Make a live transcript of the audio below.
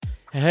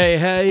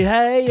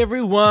Hey,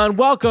 everyone.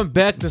 Welcome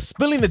back to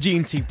Spilling the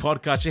G&T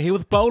podcast. You're here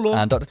with Bolo.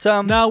 And Dr.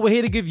 Tom. Now, we're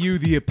here to give you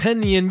the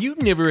opinion you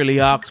never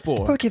really asked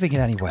for. We're giving it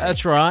anyway.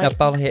 That's right. Now,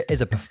 Bolo here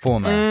is a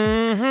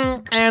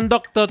performer. And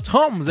Dr.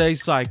 Tom's a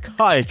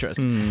psychiatrist.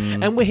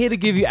 And we're here to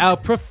give you our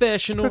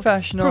professional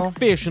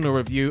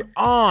review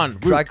on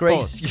Drag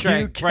Race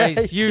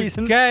UK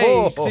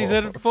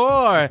Season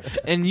 4.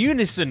 In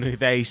unison,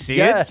 they see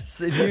Yes,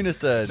 in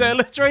unison. So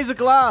let's raise a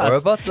glass Or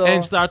a bottle.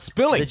 and start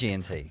spilling The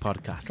G&T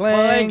podcast.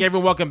 Clang.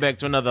 Everyone, welcome back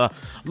to another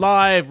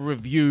live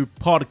review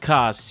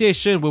podcast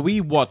session where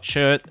we watch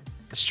it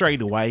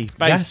straight away,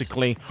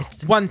 basically,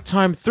 one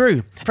time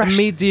through,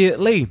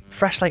 immediately.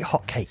 Fresh like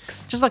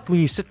hotcakes. Just like when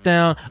you sit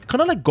down,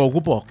 kind of like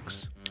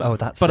Gogglebox. Oh,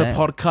 that's But it. a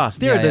podcast.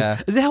 There it is.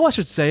 Yeah. Is that how I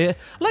should say it?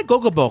 Like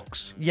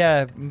Gogglebox.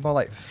 Yeah, more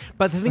like...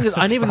 But the thing is,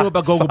 I didn't even know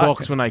about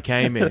Gogglebox when I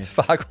came here.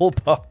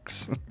 Faggle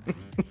box.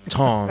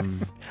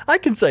 Tom. I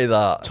can say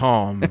that.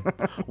 Tom.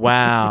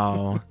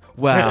 Wow.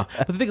 But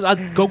the thing is,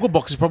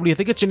 Gogglebox is probably, I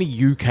think it's only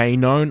UK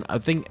known. I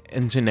think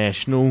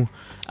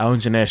our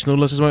international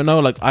listeners won't know.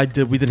 Like we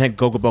didn't have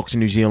Gogglebox in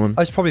New Zealand.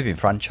 Oh, it's probably been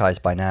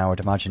franchised by now. I'd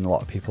imagine a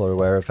lot of people are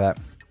aware of it.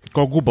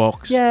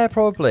 Gogglebox. Yeah,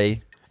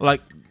 probably.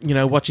 Like,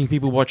 watching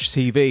people watch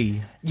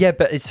TV. Yeah,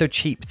 but it's so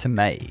cheap to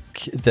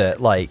make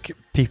that, like,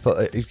 people,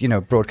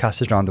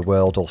 broadcasters around the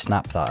world will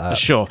snap that up.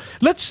 Sure.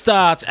 Let's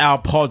start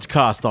our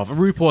podcast off.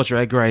 RuPaul's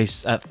Drag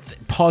Race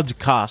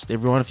podcast,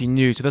 everyone. If you're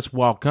new to this,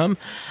 welcome.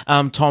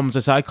 Tom's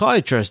a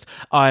psychiatrist.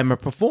 I'm a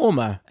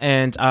performer.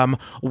 And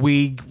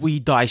we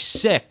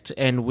dissect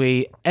and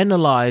we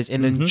analyze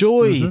and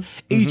enjoy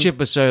each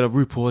episode of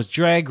RuPaul's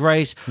Drag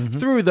Race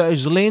through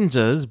those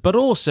lenses, but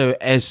also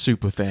as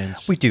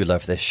superfans. We do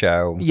love this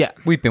show. Yeah.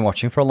 We've been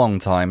watching for a long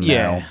time now.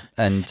 Yeah.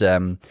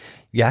 And,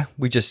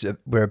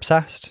 we're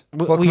obsessed.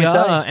 What can we we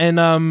are, say? and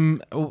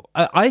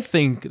I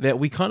think that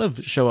we kind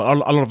of show a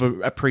lot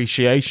of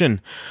appreciation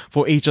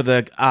for each of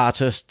the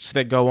artists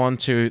that go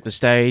onto the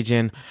stage,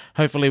 and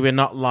hopefully we're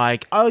not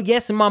like, oh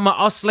yes, Mama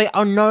Osley,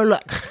 oh no,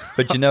 look.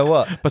 But you know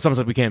what? But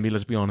sometimes we can be,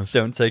 let's be honest.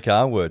 Don't take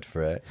our word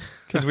for it,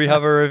 because we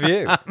have a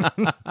review.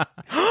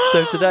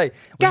 So today...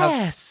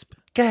 Gasp!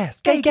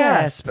 Gasp.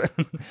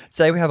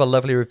 Today we have a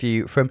lovely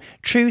review from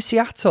True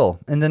Seattle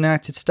in the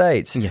United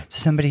States. Yeah. So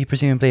somebody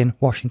presumably in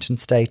Washington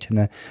State in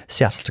the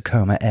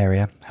Seattle-Tacoma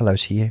area. Hello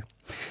to you.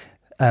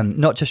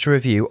 Not just a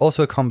review,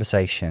 also a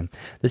conversation.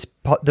 The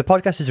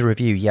podcast is a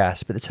review,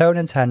 yes, but the tone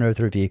and tenor of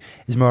the review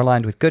is more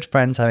aligned with good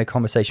friends having a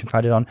conversation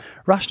founded on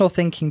rational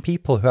thinking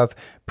people who have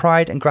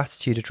pride and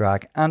gratitude of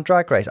drag and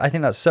Drag Race. I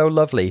think that's so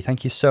lovely.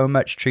 Thank you so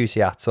much, True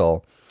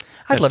Seattle.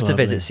 I'd love to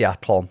visit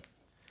Seattle.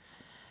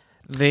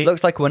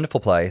 Looks like a wonderful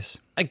place.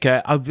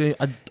 Okay,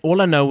 all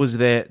I know was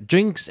that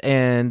Jinx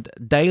and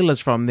Dale is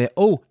from there.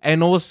 Oh,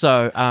 and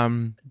also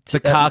the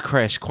car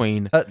crash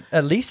queen.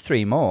 At least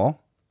 3 more.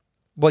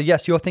 Well,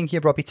 yes, you're thinking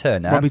of Robbie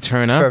Turner.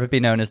 Forever be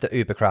known as the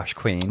Uber crash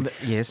queen.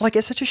 Yes. Like,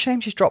 it's such a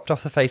shame she's dropped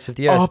off the face of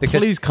the earth. Oh,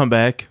 please come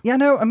back. Yeah,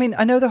 no, I mean,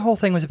 I know the whole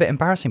thing was a bit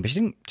embarrassing, but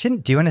she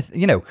didn't do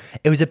anything.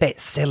 It was a bit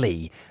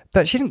silly,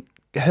 but she didn't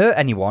hurt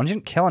anyone. She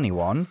didn't kill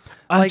anyone.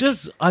 I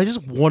just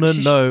want to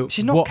know.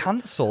 She's not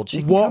cancelled.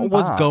 What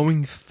was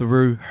going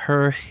through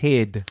her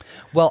head?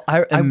 Well,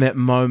 in that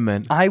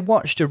moment, I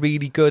watched a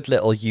really good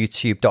little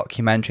YouTube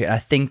documentary, and I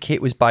think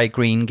it was by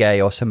Green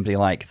Gay or somebody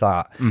like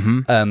that,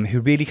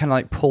 who really kind of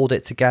like pulled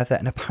it together.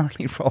 And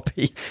apparently,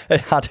 Robbie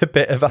had a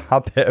bit of a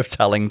habit of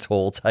telling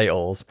tall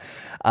tales,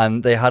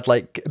 and they had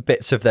like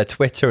bits of their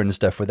Twitter and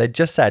stuff where they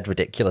just said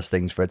ridiculous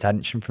things for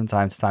attention from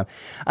time to time,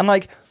 and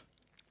like.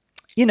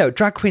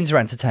 Drag queens are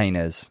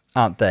entertainers,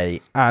 aren't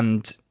they?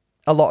 And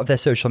a lot of their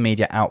social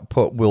media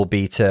output will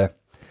be to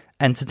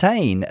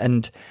entertain.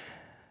 And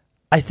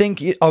I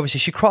think, obviously,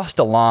 she crossed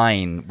a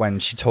line when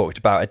she talked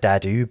about a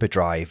dead Uber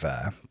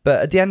driver.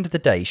 But at the end of the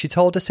day, she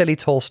told a silly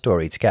tall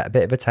story to get a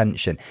bit of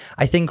attention.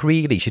 I think,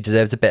 really, she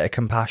deserves a bit of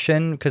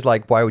compassion because,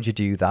 like, why would you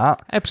do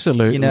that?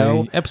 Absolutely.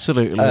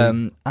 Absolutely.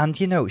 And,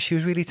 she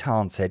was really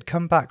talented.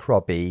 Come back,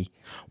 Robbie.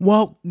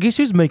 Well, guess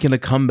who's making a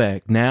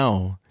comeback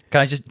now?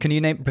 Can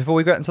you name, before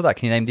we get into that,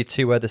 can you name the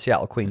 2 other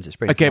Seattle queens that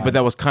spring to mind? But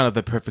that was kind of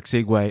the perfect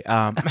segue.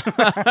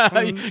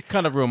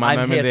 Kind of ruined my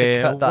moment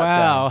there. To cut that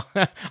down.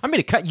 I'm going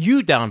to cut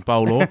you down,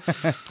 Bolo.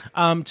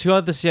 2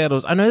 other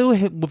Seattles. I know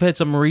we've had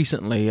some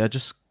recently. I'm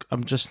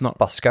just not...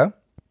 Bosco,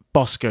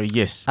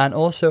 yes. And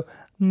also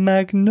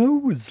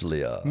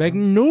Magnolia.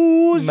 Is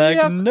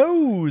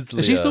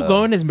she still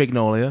going as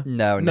Magnolia?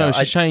 No.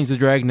 She's changed the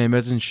drag name,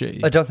 hasn't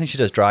she? I don't think she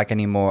does drag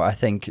anymore. I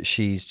think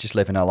she's just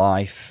living her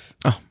life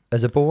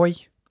as a boy.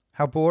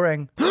 How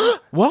boring.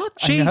 What?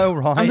 I know,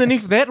 right?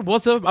 Underneath that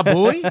was a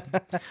boy?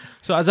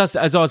 So as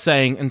I was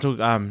saying, and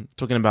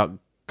talking about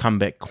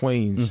comeback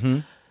queens,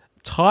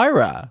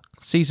 Tyra,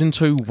 season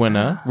 2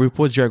 winner,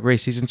 RuPaul's Drag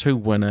Race season 2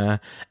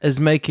 winner, is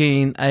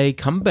making a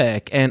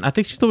comeback. And I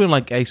think she's doing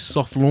like a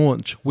soft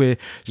launch where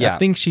I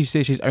think she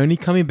says she's only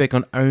coming back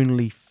on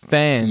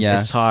OnlyFans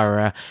as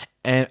Tyra.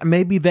 And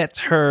maybe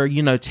that's her,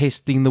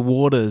 testing the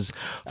waters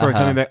for her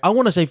coming back. I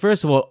want to say,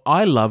 first of all,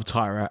 I love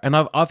Tyra, and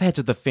I've had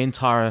to defend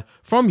Tyra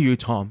from you,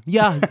 Tom.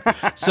 Yeah.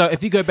 So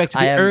if you go back to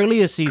the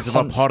earlier season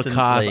of the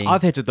podcast,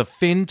 I've had to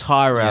defend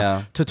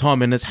Tyra to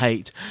Tom in his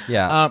hate.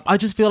 Yeah. I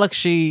just feel like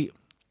she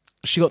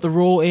got the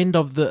raw end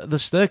of the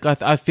stick.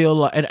 I feel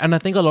like, and I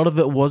think a lot of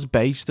it was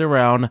based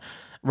around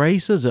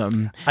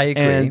racism. I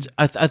agree. And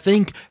I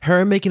think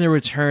her making a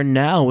return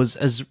now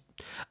is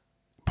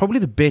probably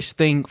the best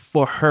thing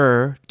for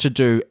her to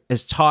do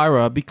as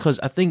Tyra, because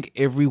I think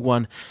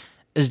everyone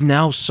is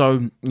now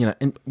so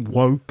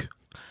woke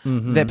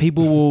that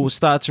people will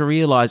start to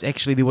realize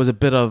actually there was a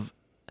bit of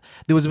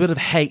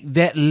hate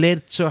that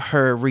led to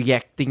her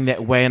reacting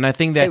that way, and I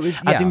think that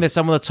I think that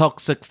some of the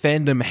toxic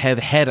fandom have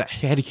had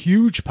a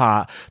huge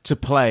part to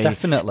play,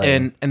 definitely,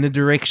 in the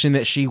direction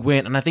that she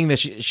went. And I think that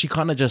she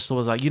kind of just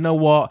was like, you know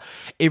what,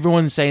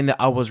 everyone's saying that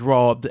I was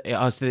robbed,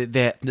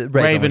 that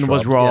Raven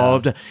was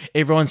robbed. Yeah.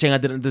 Everyone's saying I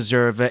didn't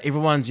deserve it.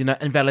 Everyone's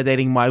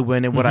invalidating my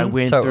win and what I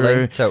went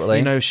through.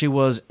 Totally.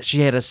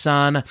 She had a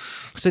son,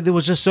 so there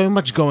was just so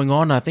much going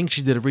on. I think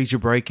she did reach a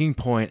breaking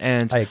point,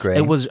 and I agree.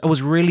 It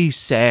was really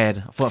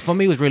sad for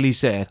me. It was really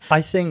sad.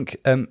 I think,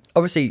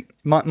 obviously,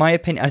 my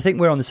opinion, I think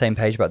we're on the same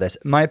page about this.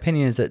 My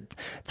opinion is that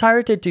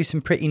Tyra did do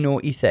some pretty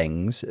naughty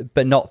things,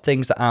 but not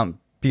things that aren't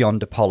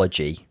beyond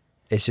apology.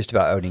 It's just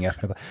about owning up.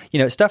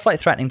 Stuff like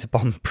threatening to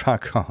bomb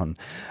Bragon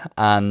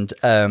and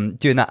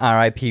doing that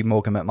R.I.P.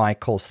 Morgan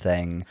McMichaels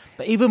thing.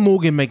 But even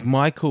Morgan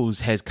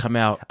McMichaels has come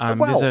out.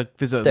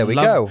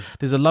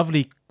 There's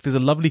a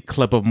lovely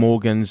clip of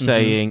Morgan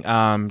saying,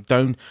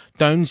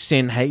 "Don't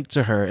send hate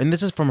to her," and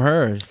this is from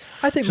her.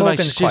 I think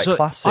Morgan's quite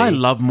classy. I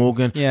love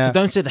Morgan. Yeah. So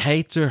don't send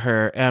hate to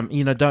her.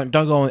 Don't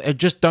go on.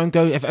 Just don't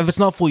go. If it's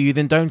not for you,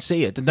 then don't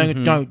see it.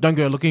 Then don't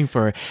go looking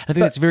for it. I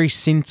think that's very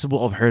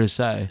sensible of her to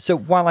say. So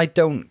while I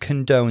don't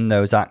condone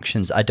those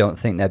actions, I don't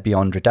think they're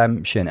beyond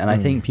redemption, and I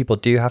think people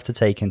do have to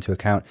take into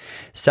account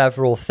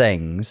several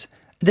things.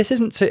 This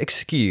isn't to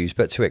excuse,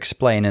 but to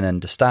explain and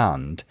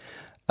understand.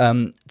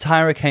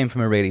 Tyra came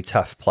from a really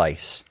tough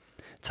place.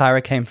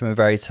 Tyra came from a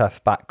very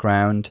tough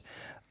background,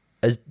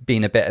 has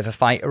been a bit of a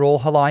fighter all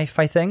her life,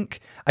 I think.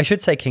 I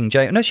should say King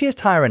James. No, she is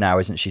Tyra now,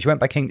 isn't she? She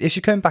went by King. If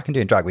she's coming back and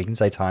doing drag, we can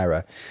say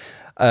Tyra.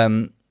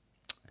 And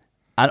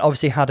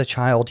obviously had a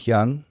child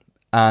young,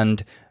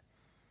 and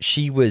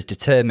she was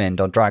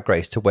determined on Drag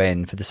Race to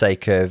win for the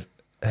sake of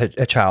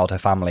her child, her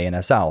family, and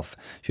herself.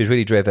 She was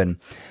really driven.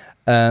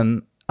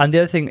 And the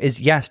other thing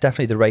is, yes,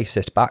 definitely the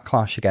racist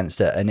backlash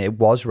against it, and it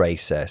was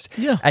racist.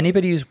 Yeah.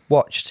 Anybody who's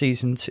watched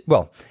season 2,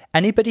 well,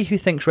 anybody who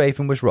thinks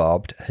Raven was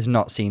robbed has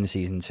not seen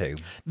season 2.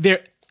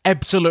 There,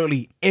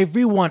 absolutely.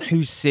 Everyone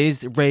who says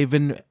that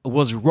Raven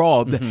was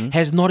robbed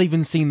has not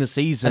even seen the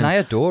season. And I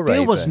adore Raven.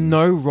 There was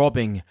no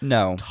robbing.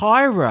 No.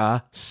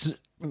 Tyra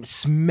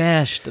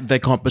smashed the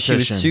competition.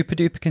 She was super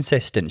duper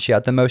consistent. She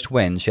had the most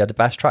wins. She had the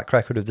best track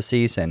record of the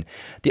season.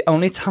 The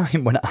only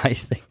time when I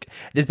think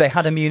they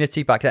had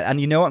immunity back then, and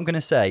you know what I'm going to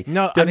say?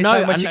 No, stop. You're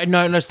going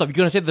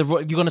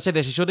to say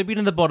that she should have been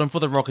in the bottom for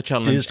the Rocket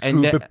Challenge.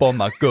 Bomb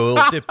my girl,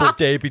 dipple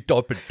Davy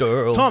dopper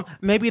girl. Tom,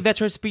 maybe that's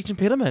her speech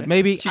impediment.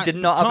 Maybe she did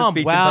not have a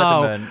speech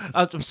impediment.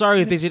 I'm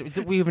sorry,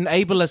 we have an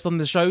ableist on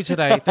the show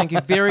today. Thank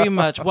you very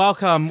much.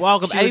 Welcome,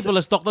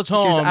 ableist Dr.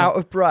 Tom. She was out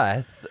of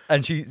breath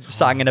and she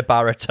sang in a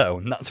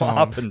baritone. That's what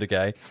happened,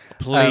 okay?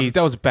 Please,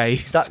 that was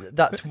bass.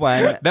 That's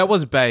when that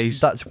was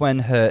bass. That's when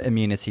her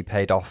immunity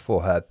paid off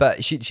for her.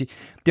 But she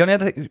the only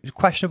other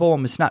questionable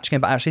one was Snatch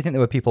Game, but I actually think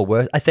there were people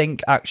worse. I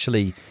think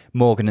actually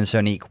Morgan and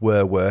Sonique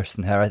were worse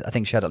than her. I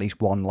think she had at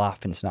least one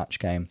laugh in Snatch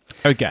Game.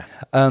 Okay.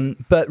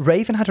 But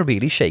Raven had a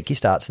really shaky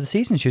start to the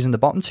season. She was in the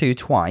bottom 2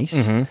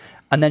 twice, and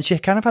then she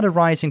kind of had a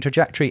rising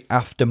trajectory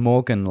after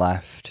Morgan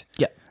left.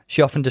 Yeah.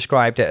 She often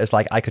described it as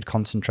like, I could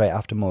concentrate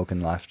after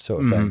Morgan left,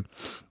 sort of thing.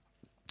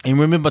 And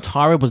remember,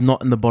 Tyra was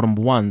not in the bottom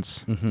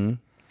once.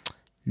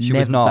 She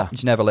was not.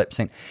 She never lip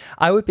synced.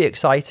 I would be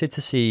excited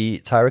to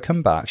see Tyra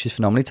come back. She's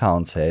phenomenally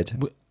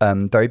talented,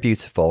 very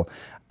beautiful.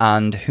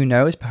 And who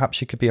knows, perhaps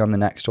she could be on the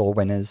next All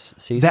Winners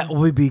season. That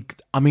would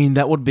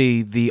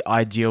be the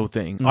ideal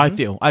thing. I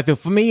feel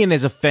for me, and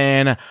as a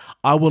fan,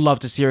 I would love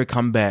to see her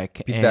come back.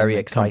 It'd be very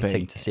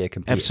exciting to see her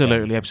compete.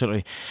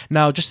 Absolutely.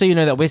 Now, just so you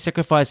know that we're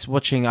sacrificing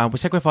watching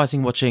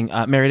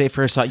Married at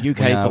First Sight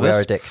UK for this.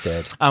 We're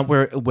addicted.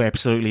 We're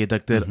absolutely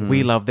addicted.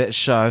 We love that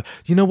show.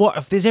 You know what?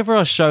 If there's ever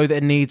a show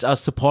that needs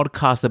us to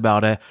podcast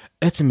about it,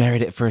 it's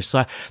Married at First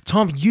Sight.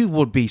 Tom, you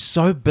would be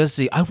so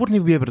busy. I wouldn't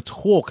even be able to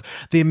talk.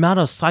 The amount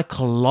of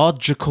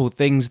psychological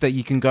things that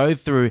you can go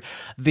through,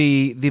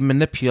 the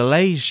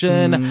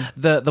manipulation,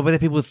 the way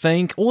that people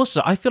think.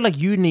 Also, I feel like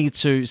you need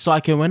to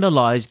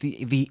psychoanalyze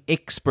the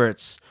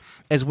experts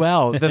as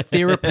well, the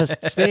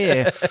therapists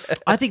there.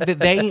 I think that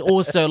they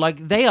also,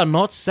 like, they are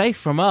not safe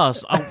from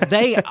us.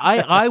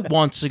 I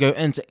want to go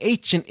into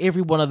each and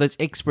every one of those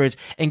experts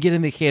and get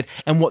in their head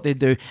and what they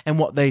do and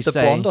what they say.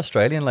 The blonde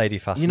Australian lady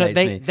fascinates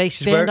me. They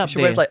stand up there.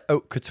 She wears like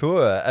haute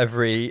couture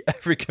every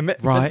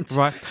commitment.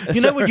 Right.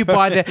 You know, when you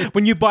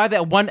buy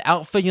that one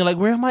outfit, you're like,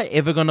 where am I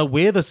ever going to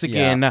wear this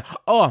again? Yeah.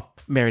 Oh,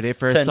 married at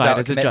first Turns sight out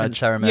as a commitment judge.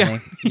 ceremony.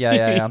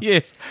 Yeah.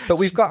 Yes. But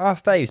we've got our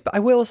faves. But I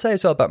will say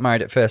as well about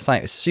Married at First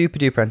Sight, it's super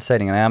duper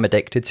entertaining and I am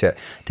addicted to it.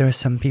 There are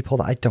some people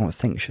that I don't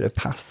think should have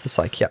passed the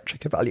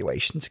psychiatric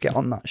evaluation to get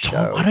on that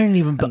show.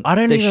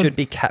 They should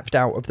be kept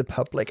out of the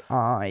public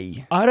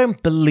eye. I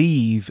don't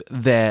believe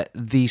that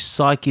the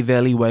psych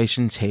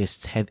evaluation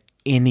tests have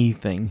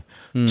anything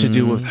to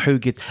do with who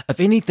gets. If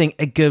anything,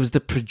 it gives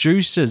the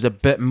producers a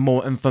bit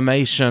more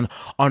information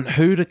on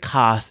who to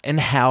cast and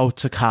how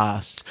to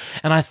cast.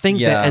 And I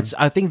think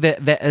I think they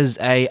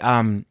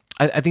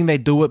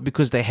do it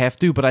because they have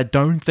to, but I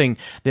don't think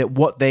that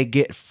what they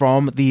get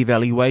from the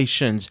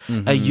evaluations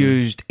are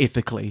used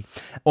ethically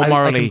or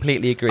morally. I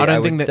completely agree. I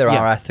don't think that there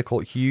are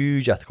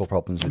huge ethical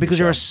problems with because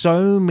there are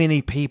so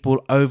many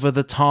people over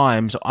the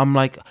times. I'm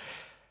like,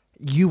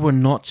 you were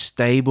not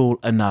stable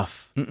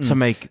enough to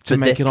make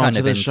it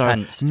onto the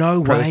show. No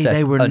way,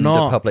 they were under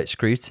not. Public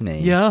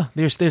scrutiny. Yeah,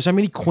 there's so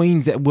many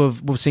queens that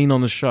we've seen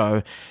on the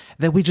show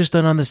that we just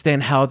don't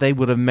understand how they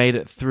would have made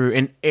it through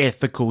an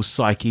ethical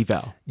psych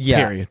eval.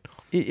 Yeah. Period.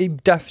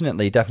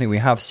 Definitely. We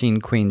have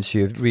seen queens who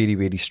have really,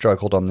 really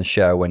struggled on the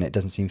show and it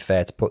doesn't seem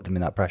fair to put them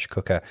in that pressure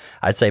cooker.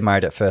 I'd say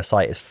Married at First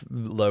Sight is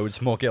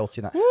loads more guilty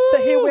than that. Woo!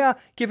 But here we are,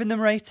 giving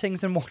them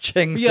ratings and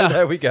watching, so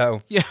there we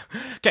go. Yeah.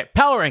 Okay,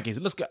 power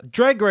rankings. Let's go.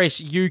 Drag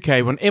Race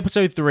UK, on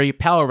episode 3,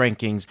 power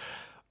rankings.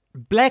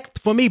 Black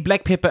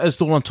Pepper is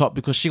still on top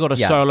because she got a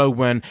solo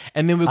win,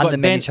 and then we got the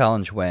mini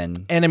challenge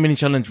win, and and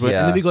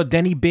then we got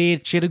Danny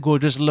Beard, Cheddar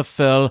Gorgeous,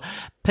 LaPhil,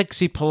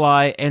 Pixie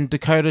Polite, and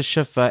Dakota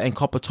Schiffer and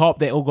Copper Top.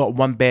 They all got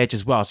one badge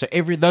as well. So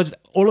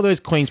all of those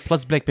queens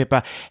plus Black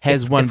Pepper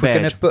has one badge. If we're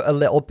going to put a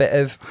little bit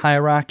of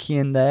hierarchy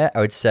in there,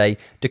 I would say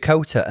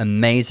Dakota,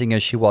 amazing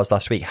as she was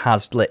last week,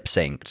 has lip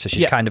synced, so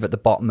she's kind of at the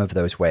bottom of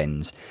those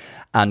wins,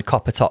 and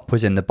Copper Top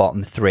was in the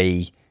bottom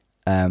 3.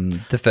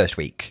 The first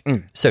week.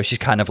 So she's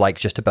kind of like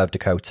just above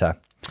Dakota.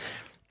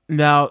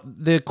 Now,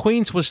 the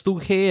queens were still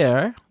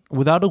here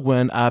without a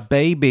win.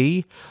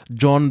 Baby,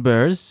 John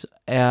Burrs,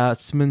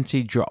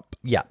 Sminty Drop.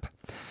 Yep.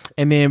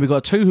 And then we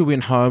got 2 who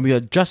went home. We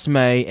got Just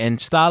May and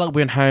Starlet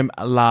went home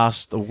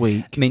last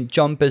week. I mean,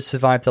 John Burrs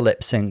survived the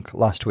lip sync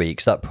last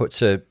week, so that puts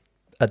her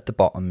at the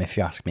bottom, if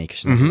you ask me, because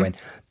she didn't win.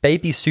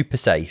 Baby's super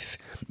safe.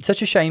 It's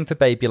such a shame for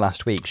Baby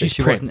last week. She's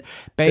prep.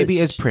 Baby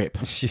is prep.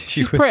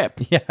 She's prep.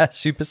 Yeah,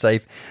 super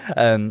safe.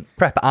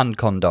 Prep and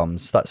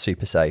condoms. That's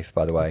super safe,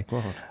 by the way.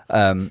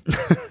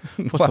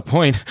 What's the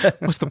point?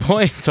 What's the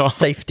point, Tom?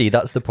 Safety,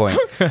 that's the point.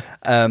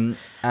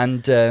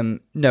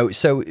 No,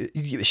 so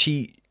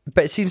she...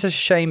 But it seems such a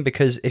shame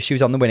because if she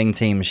was on the winning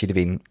team, she'd have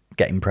been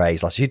getting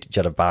praise. Like she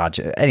had a badge.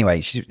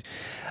 Anyway,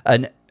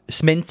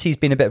 Sminty's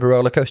been a bit of a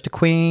roller coaster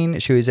queen.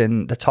 She was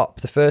in the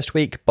top the first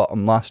week,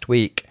 bottom last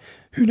week.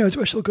 Who knows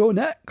where she'll go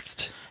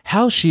next?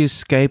 How she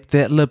escaped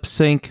that lip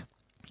sync,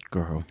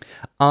 girl.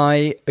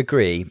 I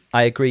agree.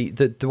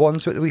 The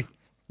ones that we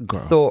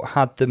thought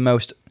had the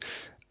most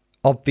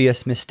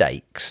obvious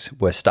mistakes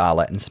were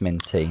Starlet and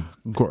Sminty.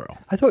 Girl.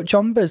 I thought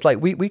Jombers,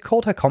 like, we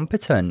called her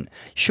competent.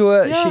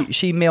 Sure,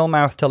 she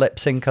meal-mouthed her lip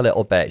sync a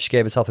little bit. She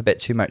gave herself a bit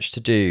too much to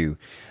do.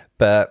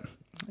 But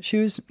she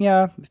was,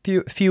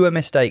 fewer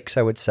mistakes,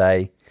 I would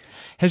say.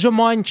 Has your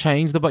mind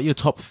changed about your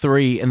top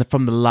 3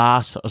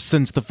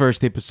 since the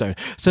first episode?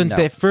 Since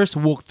that first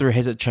walkthrough,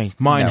 has it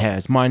changed? Mine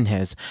has.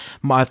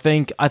 I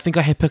think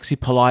I had Pixie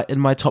Polite in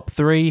my top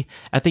 3.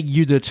 I think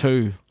you did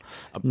too.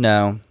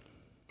 No.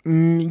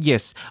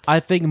 Yes, I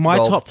think my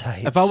top.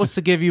 If I was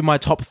to give you my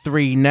top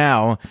 3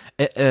 now,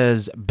 it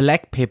is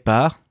Black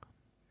Pepper.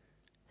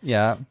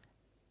 Yeah.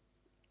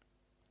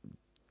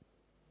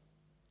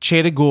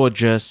 Cheddar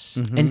Gorgeous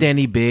and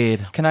Danny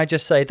Beard. Can I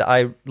just say that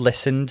I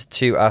listened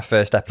to our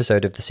first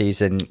episode of the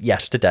season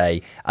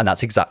yesterday, and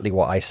that's exactly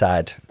what I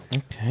said.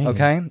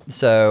 Okay.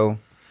 So,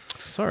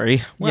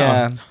 sorry.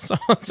 Wow.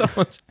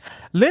 Yeah.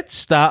 Let's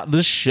start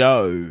the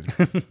show.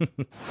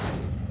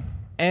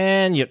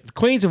 And the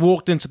queens have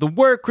walked into the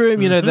workroom.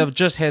 They've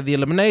just had the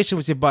elimination,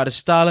 which is by the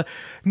Starlet.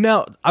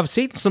 Now, I've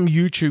seen some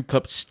YouTube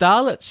clips.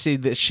 Starlet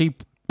said that she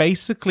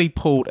basically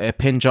pulled a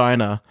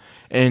pangina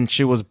and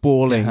she was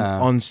bawling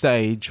on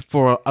stage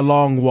for a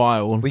long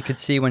while. We could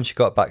see when she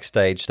got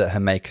backstage that her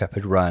makeup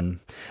had run.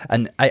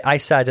 And I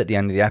said at the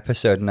end of the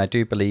episode, and I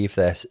do believe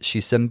this,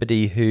 she's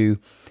somebody who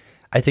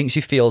I think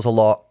she feels a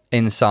lot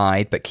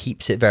inside but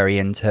keeps it very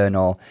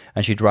internal,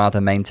 and she'd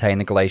rather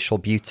maintain a glacial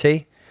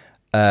beauty.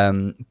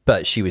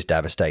 But she was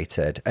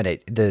devastated, and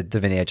the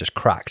veneer just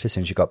cracked as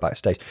soon as she got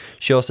backstage.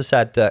 She also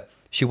said that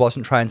she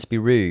wasn't trying to be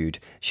rude.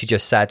 She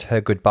just said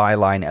her goodbye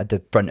line at the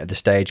front of the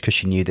stage because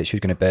she knew that she was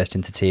going to burst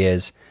into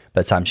tears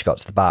by the time she got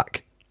to the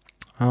back.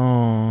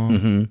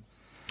 Oh.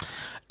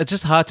 it's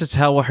just hard to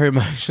tell what her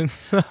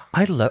emotions are.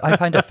 I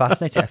find her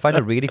fascinating. I find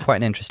her really quite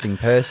an interesting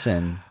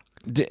person.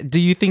 Do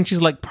you think she's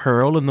like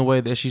Pearl in the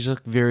way that she's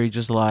just very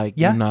just like,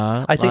 Yeah, you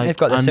know, I think like they've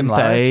got the unfazed,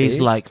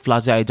 similarities. like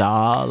flazé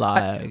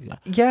like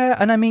Yeah,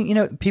 and I mean, you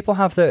know, people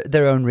have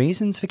their own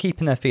reasons for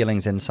keeping their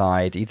feelings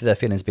inside. Either their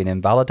feelings been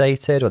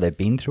invalidated or they've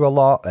been through a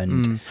lot,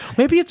 and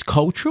maybe it's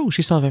cultural.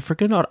 She's South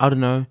African. I don't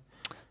know.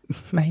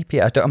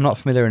 maybe I'm not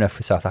familiar enough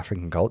with South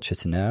African culture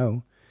to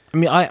know. I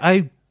mean,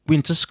 I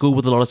went to school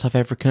with a lot of South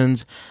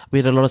Africans. We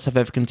had a lot of South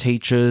African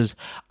teachers.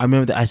 I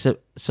remember that I said,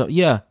 so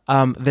yeah,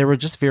 they were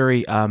just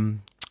very,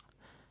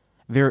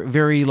 very,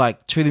 very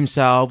like to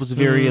themselves,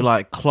 very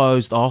like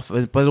closed off.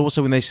 But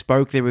also when they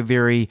spoke, they're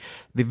very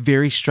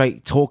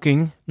straight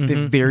talking.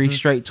 They're very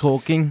straight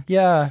talking.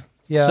 Yeah.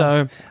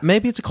 So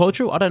maybe it's a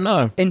cultural. I don't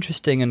know.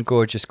 Interesting and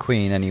gorgeous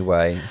queen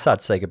anyway. Sad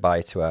to say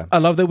goodbye to her. I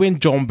love that when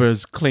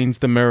Jombers cleans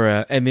the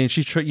mirror and then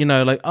she,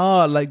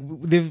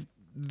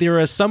 there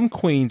are some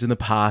queens in the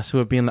past who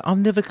have been like, I've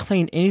never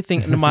cleaned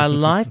anything in my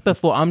life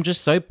before. I'm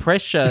just so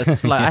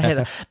precious. Like I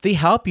had the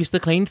help used to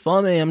clean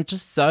for me. I'm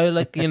just so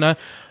like,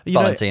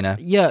 Valentina.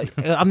 Yeah,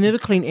 I've never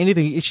cleaned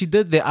anything. She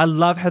did that. I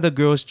love how the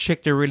girls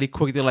checked her really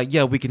quick. They're like,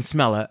 yeah, we can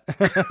smell it.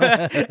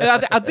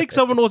 And I think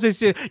someone also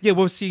said, yeah,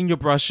 we've seen your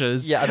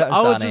brushes. Yeah, that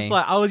was Danny.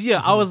 I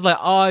was like,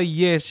 oh,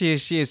 yes.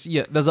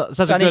 Yeah, there's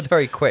such Danny's a good...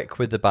 very quick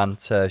with the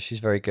banter. She's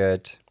very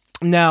good.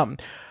 Now,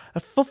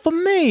 for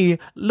me,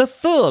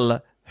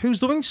 LaFille, who's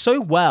doing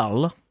so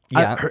well.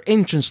 Yeah. Her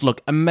entrance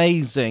looked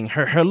amazing.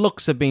 Her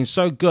looks have been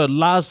so good.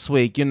 Last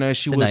week, she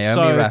was Naomi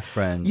so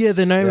reference. Yeah,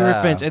 the Naomi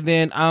reference, and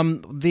then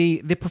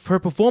her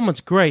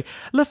performance great.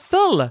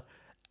 LaFille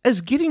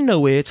is getting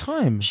no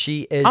airtime.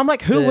 She is. I'm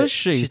like, who is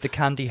she? She's the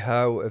Candy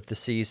Ho of the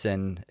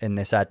season in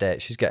this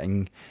edit. She's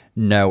getting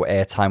no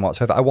airtime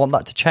whatsoever. I want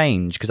that to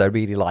change because I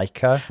really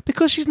like her.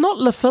 Because she's not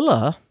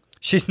LaFille.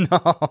 She's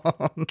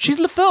not. She's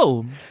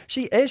LaFille.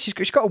 She is.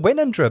 She's got a win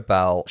under her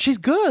belt. She's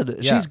good.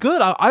 Yeah. She's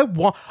good. I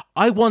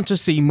want to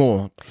see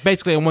more.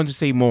 Basically, I want to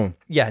see more.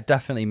 Yeah,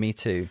 definitely. Me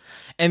too.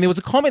 And there was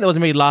a comment that was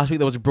made last week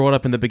that was brought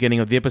up in the beginning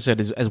of the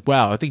episode as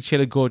well. I think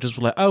Cheddar Gorgeous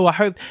was like, oh, I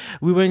hope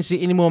we won't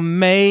see any more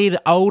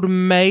old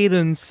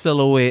maiden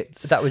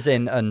silhouettes. That was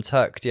in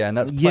Untucked, yeah, and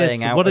that's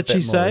playing out. What did a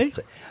bit she more.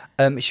 say?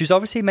 She was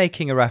obviously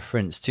making a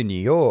reference to New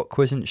York,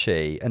 wasn't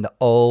she? And the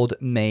old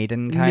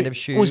maiden kind of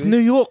shoes. It was New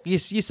York,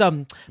 yes. Yeah,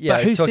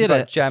 but who talking said about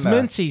it? Gemma.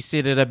 Sminty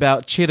said it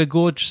about Cheddar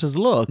Gorgeous's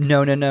look.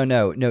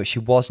 No. She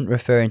wasn't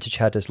referring to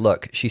Cheddar's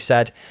look. She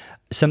said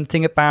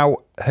something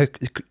about her.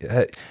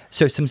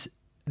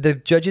 The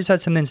judges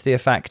had something to the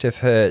effect of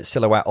her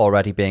silhouette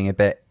already being a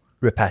bit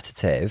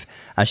repetitive,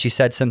 and she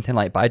said something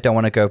like, "But I don't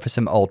want to go for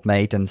some old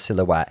maiden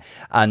silhouette."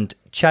 And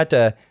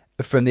Cheddar,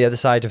 from the other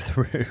side of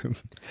the room,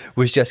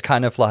 was just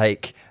kind of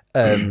like,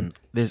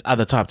 There's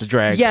other types of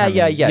drags.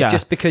 yeah.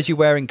 Just because you're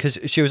wearing, because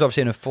she was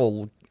obviously in a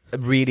full,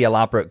 really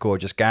elaborate,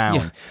 gorgeous gown.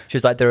 Yeah. She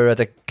was like, there are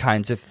other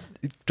kinds of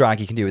drag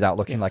you can do without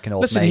looking like an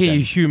old Listen maiden. here,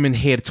 you human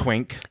head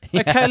twink.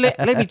 Okay,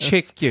 let me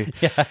check you.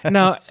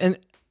 Now,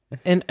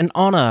 in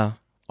honor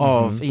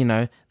of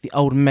the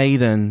old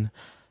maiden,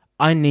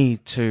 I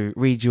need to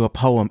read you a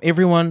poem.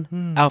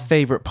 Everyone, our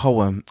favorite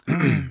poem.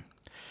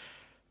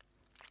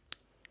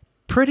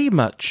 Pretty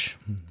much,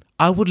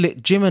 I would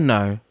let Gemma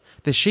know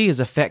that she is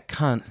a fat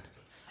cunt.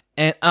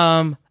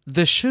 And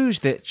the shoes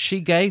that she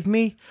gave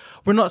me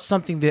were not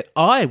something that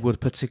I would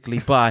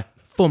particularly buy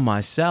for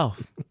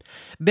myself.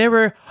 They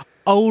were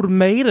old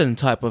maiden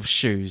type of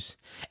shoes.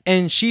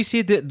 And she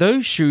said that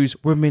those shoes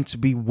were meant to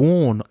be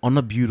worn on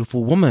a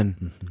beautiful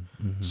woman.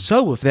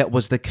 So if that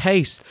was the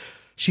case,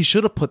 she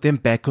should have put them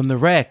back on the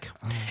rack.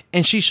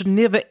 And she should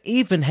never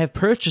even have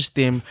purchased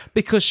them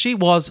because she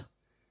was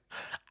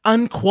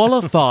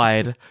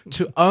unqualified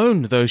to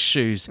own those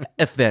shoes,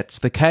 if that's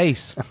the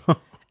case.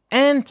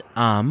 And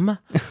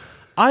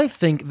I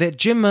think that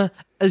Gemma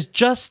is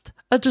just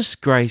a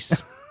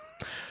disgrace.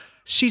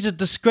 She's a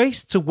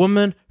disgrace to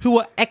women who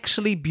are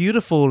actually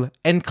beautiful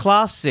and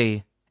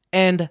classy.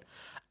 And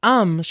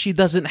she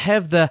doesn't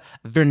have the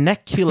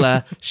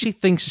vernacular she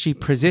thinks she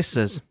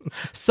possesses.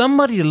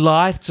 Somebody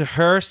lied to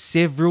her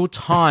several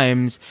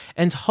times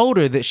and told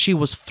her that she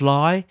was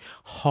fly,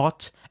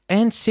 hot,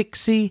 and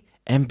sexy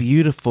and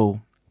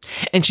beautiful.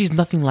 And she's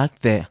nothing like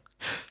that.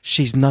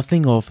 She's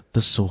nothing of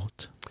the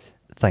sort.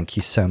 Thank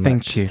you so much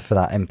Thank you. for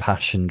that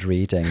impassioned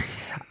reading.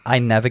 I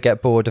never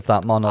get bored of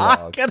that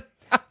monologue.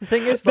 The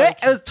thing is,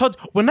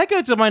 when I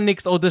go to my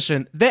next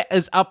audition, that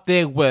is up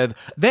there with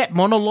that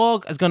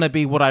monologue is going to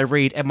be what I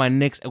read at my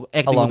next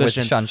acting along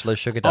audition. with Shangela's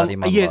Sugar Daddy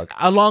monologue. Yes,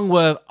 along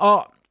with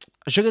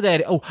Sugar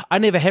Daddy. Oh, I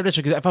never had a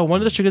Sugar Daddy. If I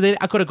wanted a Sugar Daddy,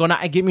 I could have gone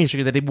out and get me a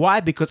Sugar Daddy. Why?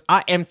 Because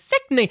I am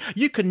sickening.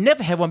 You could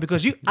never have one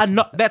because you are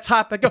not that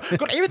type of girl.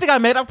 Got everything I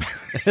made up.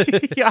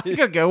 Yeah, I'm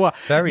gonna go.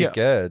 Very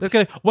good.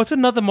 What's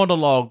another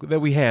monologue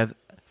that we have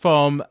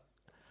from?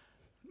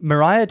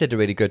 Mariah did a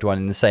really good one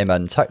in the same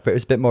Untucked, but it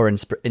was a bit more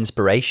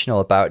inspirational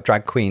about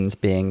drag queens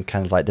being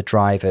kind of like the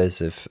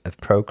drivers of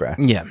progress.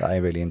 Yeah. That I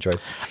really enjoyed.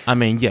 I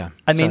mean, yeah.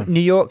 I mean, New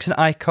York's an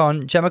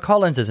icon. Gemma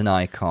Collins is an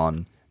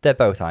icon. They're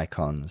both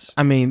icons.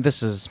 I mean,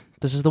 this is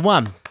the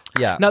one.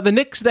 Yeah. Now, the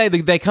next day,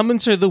 they come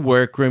into the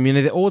workroom. You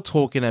know, they're all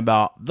talking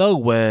about the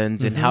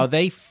wins and how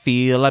they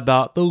feel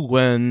about the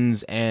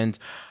wins. And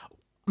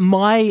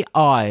my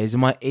eyes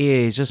and my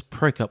ears just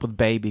prick up with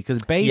Baby, because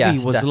Baby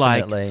Yes, was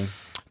definitely. like,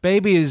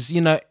 Baby is, you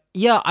know,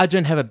 yeah, I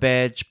don't have a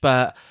badge,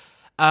 but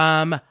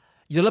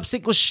your lip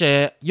sync was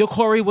shit. Your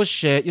choreo was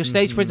shit. Your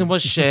stage presence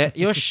was shit.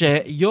 You're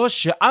shit. You're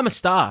shit. I'm a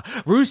star.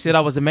 Rue said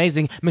I was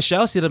amazing.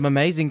 Michelle said I'm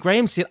amazing.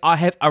 Graham said I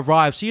have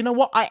arrived. So you know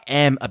what? I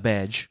am a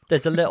badge.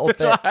 There's a little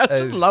bit. I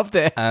just loved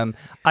it.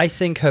 I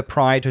think her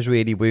pride was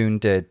really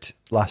wounded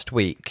last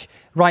week.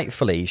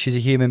 Rightfully, she's a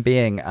human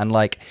being, and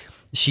like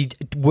she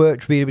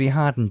worked really, really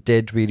hard and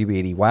did really,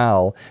 really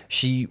well.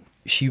 She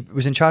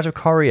was in charge of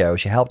choreo.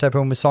 She helped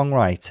everyone with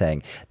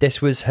songwriting.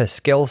 This was her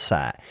skill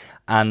set.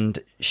 And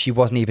she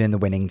wasn't even in the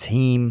winning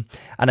team.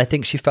 And I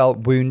think she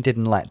felt wounded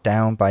and let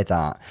down by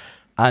that.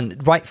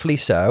 And rightfully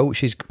so.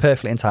 She's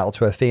perfectly entitled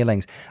to her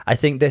feelings. I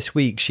think this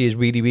week she is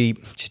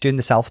really she's doing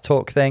the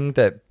self-talk thing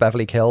that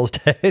Beverly Kills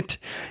did.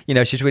 You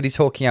know, she's really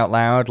talking out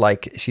loud,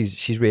 like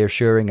she's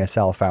reassuring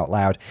herself out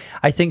loud.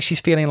 I think she's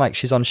feeling like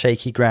she's on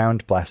shaky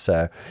ground, bless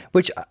her,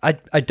 which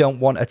I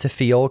don't want her to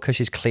feel, because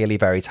she's clearly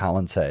very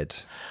talented.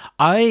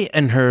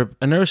 In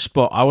her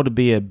spot, I would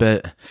be a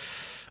bit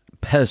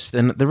pissed,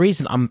 and the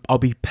reason I'll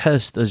be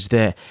pissed is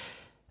that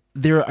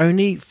there are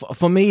only,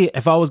 for me,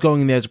 if I was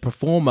going there as a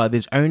performer,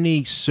 there's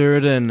only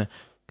certain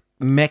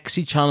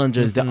maxi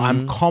challenges that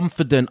I'm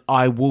confident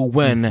I will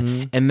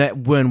win, and that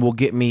win will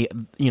get me,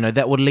 you know,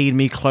 that would lead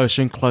me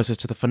closer and closer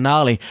to the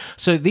finale.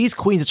 So these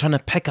queens are trying to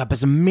pick up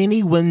as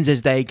many wins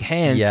as they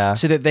can,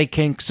 so that they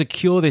can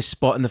secure this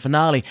spot in the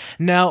finale.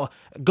 Now,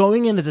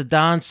 going in as a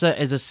dancer,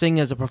 as a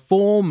singer, as a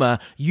performer,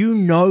 you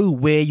know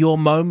where your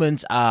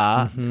moments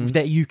are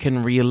that you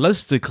can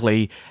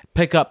realistically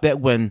pick up that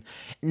win.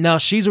 Now,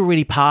 one's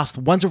already passed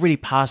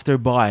her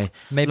by.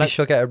 Maybe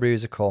she'll get a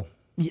musical.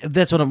 Yeah,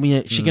 that's what I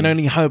mean. She can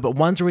only hope, but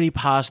one's already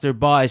passed her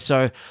by.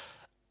 So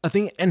I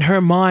think in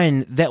her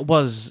mind, that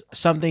was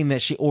something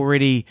that she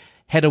already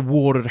had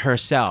awarded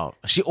herself.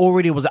 She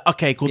already was like,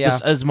 okay, cool,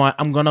 this is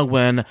I'm going to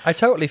win. I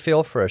totally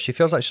feel for her. She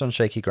feels like she's on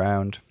shaky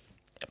ground.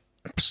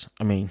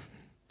 I mean,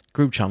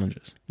 group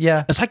challenges.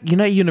 Yeah. It's like, you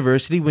know, at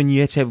university when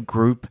you had to have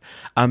group.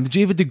 Did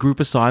you ever do group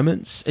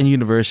assignments in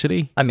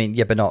university? I mean,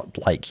 yeah, but not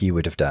like you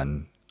would have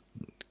done.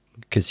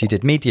 Because you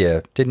did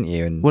media, didn't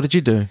you? And what did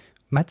you do?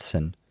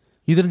 medicine.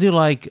 You didn't do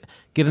like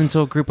get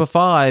into a group of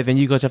 5 and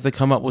you guys have to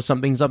come up with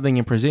something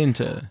and present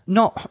it.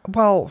 Not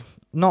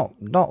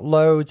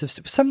loads of.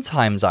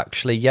 Sometimes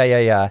actually,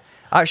 yeah.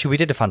 Actually, we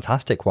did a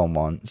fantastic one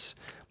once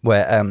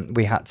where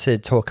we had to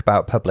talk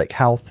about public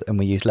health, and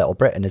we used Little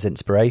Britain as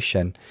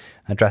inspiration.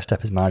 I dressed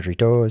up as Marjorie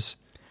Dawes.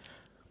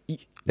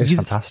 It was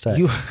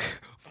fantastic.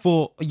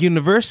 For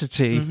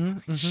university,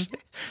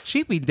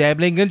 she'd be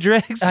dabbling in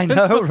drags. I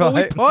know,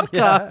 right? We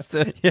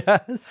podcasted. Yeah.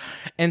 Yes.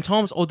 And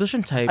Tom's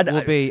audition tape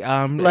will be.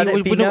 Let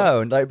it be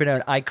known.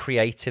 I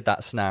created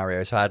that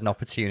scenario, so I had an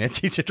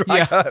opportunity to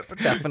drag up.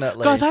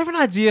 Definitely, guys. I have an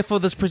idea for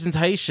this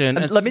presentation.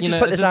 Let me just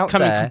put this out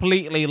coming there.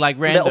 Completely like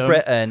random. Little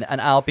Britain,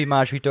 and I'll be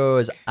Marjorie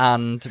Dawes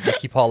and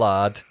Vicky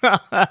Pollard.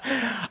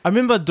 I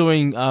remember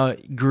doing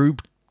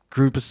group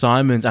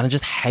assignments, and I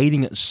just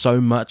hating it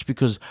so much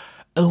because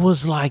it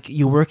was like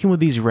you're working with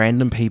these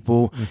random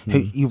people who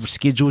you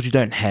schedules you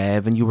don't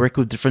have, and you work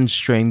with different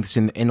strengths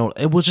and all.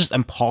 It was just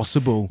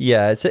impossible.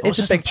 Yeah, it's a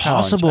big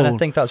challenge, and I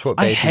think that's what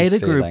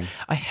Baby's feeling.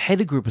 I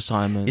hate group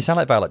assignments. You sound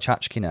like Violet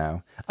Chachki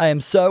now. I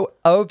am so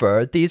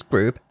over these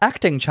group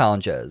acting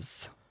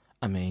challenges.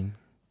 I mean,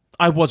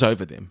 I was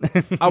over them.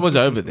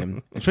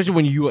 Especially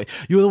when you're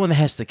the one that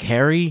has to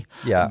carry.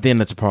 Yeah, then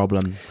it's a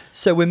problem.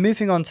 So we're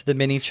moving on to the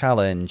mini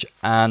challenge,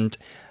 and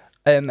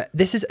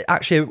this is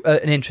actually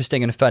an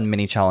interesting and fun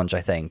mini challenge,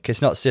 I think.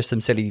 It's not just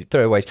some silly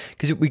throwaways,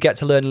 because we get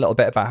to learn a little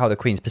bit about how the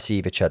queens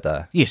perceive each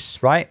other.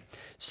 Yes. Right?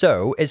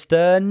 So it's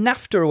the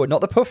NAFTA Award, not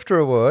the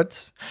PUFTA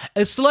Awards.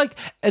 It's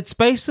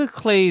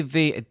basically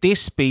the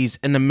Despies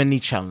in a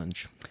mini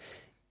challenge.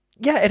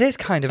 Yeah, it is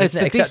kind of,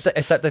 isn't it?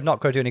 Except they've not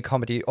got to do any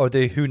comedy, or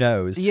the Who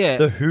Knows. Yeah.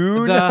 The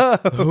Who Knows.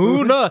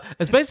 Who Knows.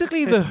 It's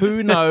basically the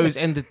Who Knows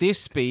and the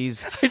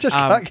Despies. I just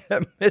can't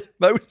get Miss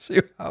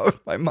Mosu out of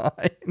my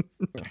mind.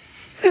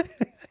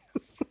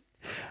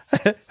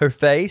 Her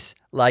face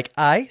like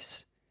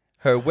ice.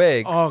 Her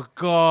wigs. Oh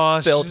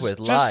gosh. Filled with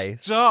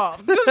lice.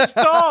 Stop. Just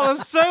stop.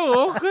 It's so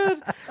awkward.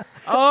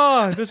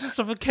 Oh, this is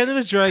for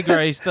Canada's Drag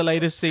Race, the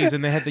latest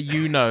season. They had the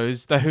Who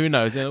Knows, and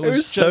it was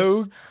just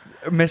so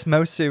Miss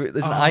Mosu.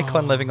 There's an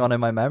icon living on in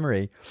my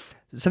memory.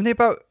 Something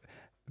about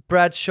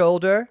Brad's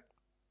shoulder.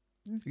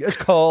 It's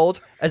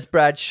called as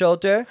Brad's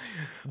shoulder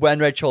when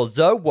Rachel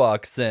Zoe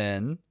walks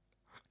in.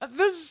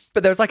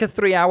 But there was like a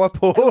 3-hour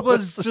pause. It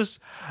was just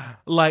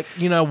like,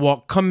 you know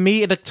what,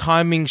 comedic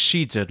timing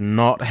she did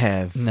not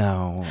have.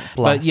 No,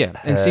 but yeah,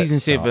 in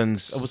season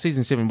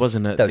 7,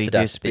 wasn't it? That was the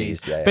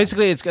Despies. Yeah.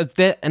 Basically, it's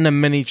that in a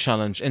mini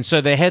challenge, and so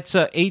they had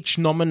to each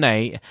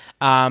nominate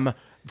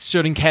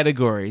certain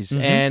categories,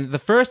 and the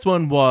first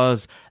one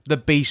was the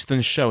Beast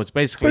in Show. It's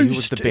basically who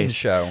was the Beast in best.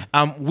 Show.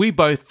 We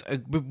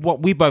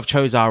both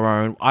chose our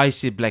own. I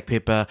said black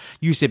pepper,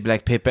 you said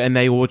black pepper, and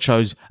they all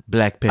chose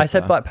black pepper. I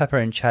said black pepper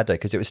and cheddar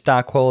because it was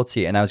star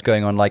quality, and I was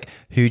going on like,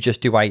 who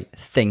just do I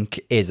think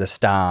is a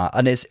star?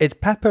 And it's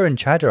pepper and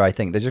cheddar. I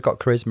think they just got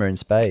charisma in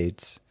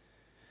spades.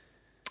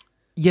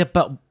 Yeah,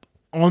 but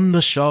on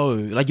the show,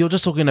 like you're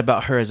just talking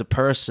about her as a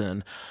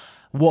person.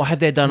 What have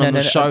they done on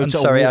the show? I'm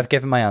sorry, I've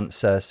given my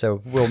answer,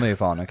 so we'll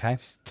move on, okay?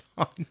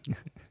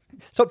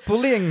 Stop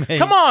bullying me.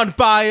 Come on,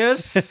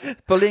 bias.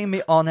 Bullying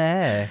me on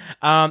air.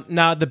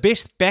 Now, the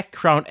best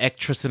background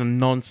actress in a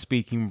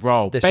non-speaking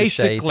role. This was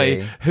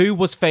Basically, shady. who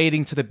was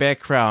fading to the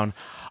background?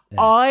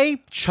 Yeah. I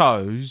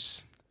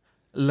chose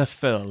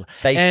LaFille.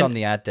 Based on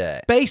the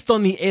edit. Based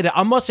on the edit.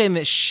 I'm not saying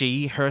that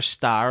her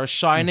star is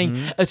shining.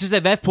 It's just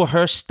that they've put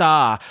her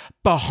star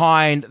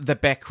behind the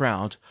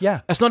background.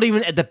 Yeah. It's not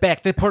even at the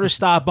back. They put her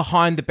star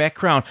behind the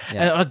background,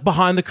 and like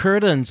behind the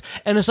curtains.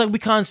 And it's like we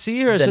can't see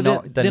her, so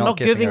they're not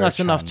giving her us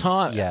a enough chance.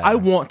 time. Yeah. I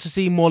want to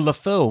see more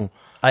LaFille.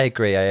 I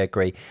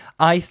agree.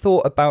 I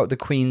thought about the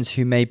queens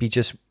who maybe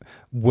just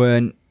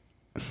weren't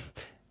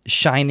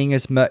shining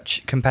as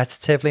much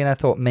competitively, and I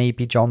thought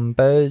maybe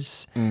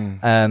Jombers,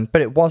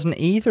 but it wasn't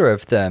either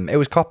of them. It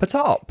was Copper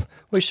Top,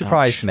 which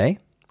surprised me.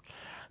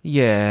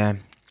 Yeah.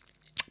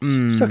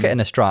 She took it in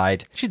a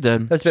stride. She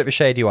did. That was a bit of a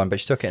shady one, but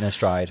she took it in a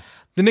stride.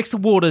 The next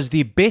award is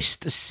the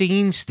best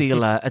scene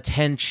stealer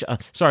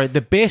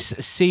the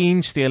best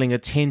scene stealing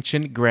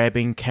attention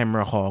grabbing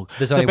camera hog.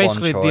 There's only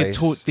basically one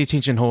choice. The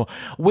attention whore.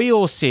 We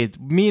all said,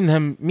 me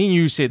and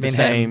you said the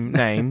same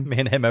name. Me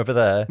and him over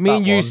there. Me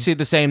and you said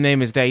the same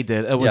name as they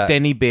did. It was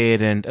Danny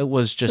Baird, and it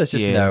was just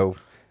no.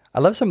 I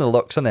love some of the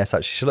looks on this.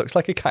 Actually, she looks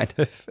like a kind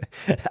of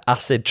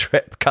acid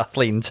trip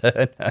Kathleen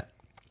Turner.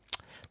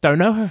 Don't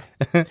know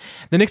her.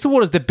 The next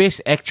award is the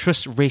best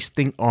actress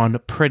resting on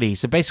Pretty.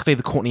 So basically,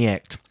 the Courtney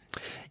Act.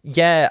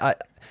 Yeah.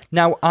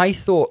 I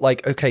thought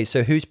like, okay,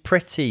 so who's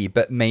pretty,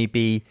 but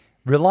maybe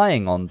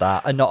relying on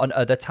that and not on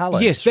other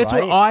talents. Yes, that's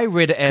right? what I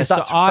read it as.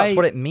 That's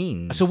what it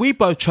means. So we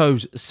both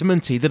chose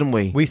Sminty, didn't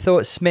we? We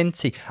thought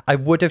Sminty. I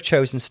would have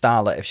chosen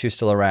Starlet if she was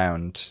still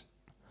around.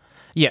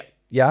 Yeah.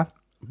 Yeah?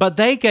 But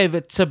they gave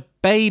it to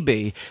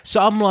Baby.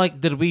 So I'm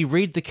like, did we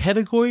read the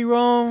category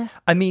wrong?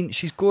 I mean,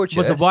 she's gorgeous.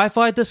 Was the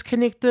Wi-Fi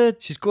disconnected?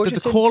 She's gorgeous.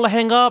 Did the caller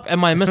hang up?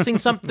 Am I missing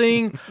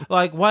something?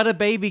 Like, why did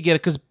Baby get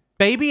it? Because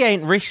Baby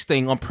ain't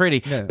resting on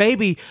Pretty. No.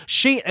 Baby,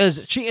 she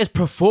is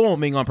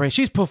performing on Pretty.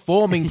 She's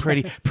performing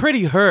Pretty.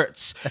 Pretty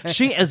hurts.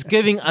 She is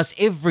giving us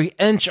every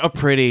inch of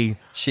Pretty.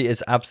 She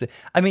is absolutely...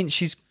 I mean,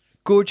 she's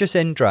gorgeous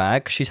in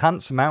drag. She's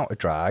handsome out of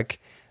drag.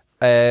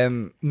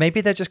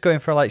 Maybe they're just going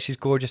for like she's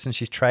gorgeous and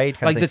she's trade.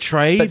 Like the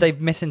trade? But they've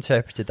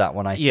misinterpreted that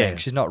one, I think.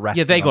 She's not resting.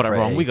 Yeah, they got on it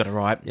wrong. Pretty. We got it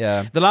right.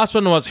 Yeah. The last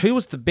one was, who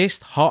was the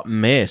best hot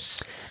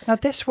mess? Now,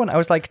 this one, I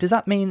was like, does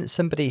that mean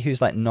somebody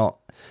who's like not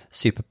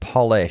super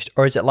polished?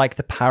 Or is it like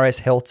the Paris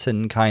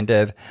Hilton kind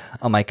of,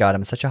 oh my God,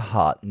 I'm such a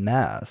hot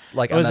mess.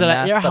 Like, Or I'm is a it like,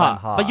 mess, you're but hot, I'm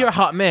hot. but you're a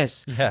hot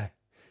mess. Yeah.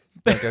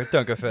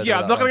 Don't go further.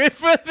 Yeah, I'm not going to go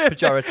further.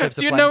 Pejoratives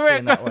Do you are know plenty where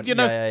in that one. do you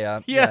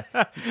know? Yeah.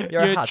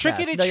 You're a hot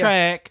tricky mess. to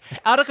track,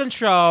 out of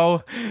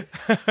control,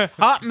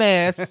 hot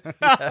mess,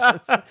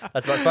 That's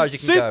about as far as you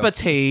can Super go.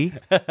 T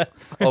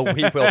Oh,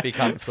 we will be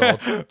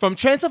cancelled. from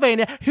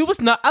Transylvania, who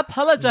was not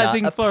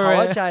apologizing for it.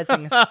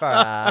 Apologising for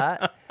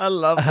it. I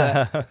love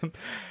that.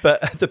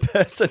 But the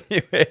person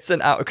who is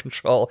an out of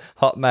control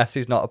hot mess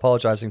who's not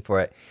apologising for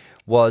it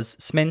was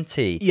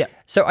Sminty. Yeah.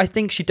 So I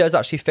think she does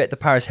actually fit the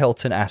Paris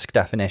Hilton-esque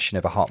definition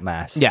of a hot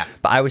mess. Yeah.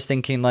 But I was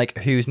thinking like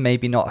who's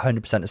maybe not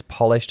 100% as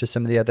polished as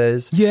some of the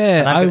others.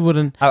 Yeah, And I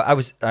wouldn't.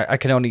 I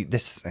can only,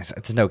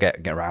 there's no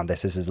getting around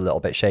this. This is a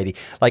little bit shady.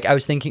 Like I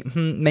was thinking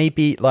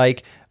maybe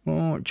like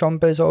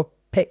Jombers or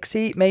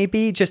Pixie,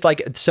 maybe just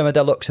like some of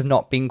their looks have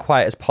not been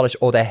quite as polished,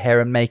 or their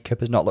hair and makeup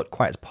has not looked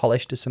quite as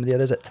polished as some of the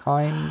others at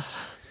times.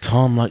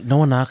 Tom, like, no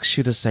one asks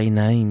you to say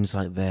names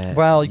like that.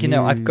 Well, you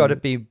know, I've got to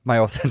be my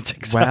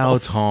authentic self. Wow,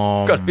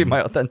 Tom. I've got to be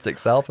my authentic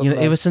self. You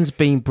know, ever since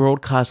being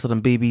broadcasted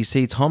on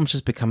BBC, Tom's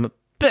just become a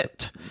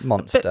bit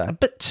Monster. a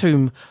bit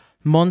too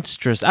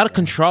monstrous, out of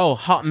control,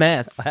 hot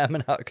mess. I am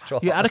an out of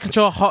control. You're out of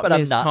control, hot but I'm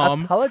mess, not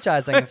Tom.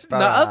 apologising for Not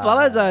that.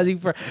 apologizing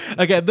for.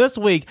 Okay, this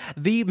week,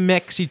 the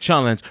Maxi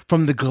Challenge,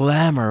 from the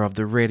glamour of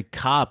the red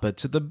carpet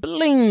to the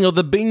bling of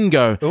the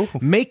bingo,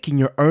 making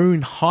your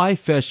own high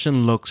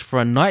fashion looks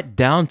for a night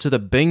down to the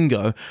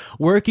bingo,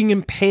 working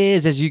in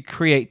pairs as you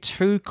create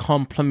two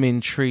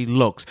complementary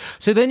looks.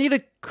 So they need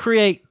to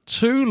create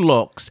two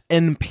looks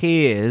in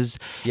pairs,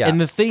 and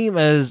the theme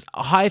is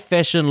high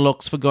fashion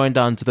looks for going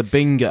down to the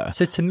bingo.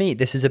 So to me,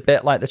 this is a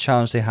bit like the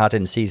challenge they had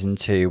in season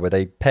 2 where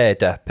they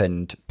paired up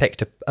and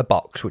picked a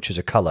box, which is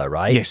a colour,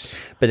 right?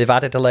 Yes. But they've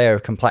added a layer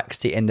of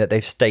complexity in that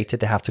they've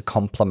stated they have to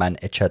complement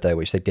each other,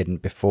 which they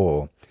didn't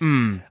before.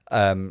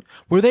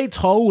 Were they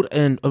told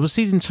in, it was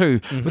season 2,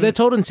 were they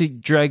told into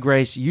Drag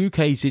Race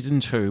UK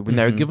season 2 when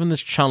they were given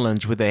this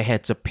challenge where they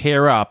had to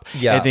pair up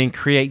and then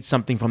create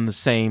something from the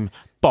same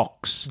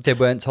box. They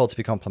weren't told to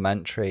be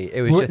complimentary.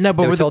 It was Were- just, no,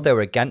 but they were were told they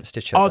were against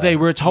each other. Oh, they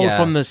were told Yeah.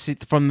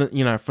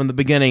 from the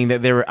beginning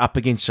that they were up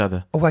against each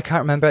other. Oh, I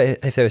can't remember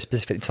if they were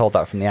specifically told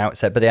that from the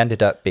outset, but they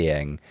ended up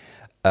being.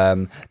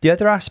 The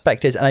other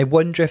aspect is, and I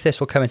wonder if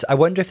this will come into, I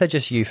wonder if they're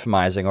just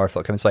euphemizing or if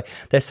it'll come into play.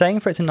 They're saying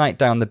for it to night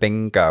down the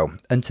bingo.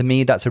 And to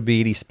me, that's a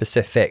really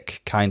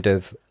specific kind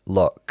of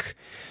look.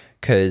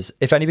 Because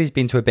if anybody's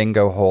been to a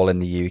bingo hall in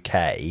the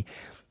UK,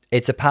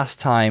 it's a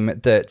pastime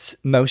that's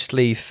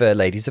mostly for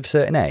ladies of a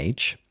certain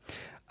age.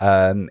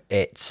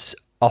 It's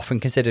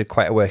often considered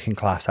quite a working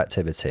class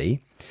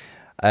activity.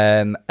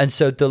 And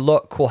so the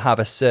look will have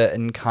a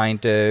certain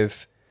kind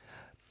of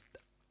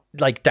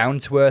like down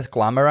to earth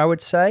glamour, I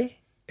would say.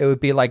 It would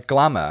be like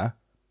glamour,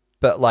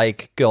 but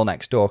like girl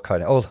next door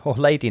kind of, or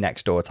lady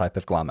next door type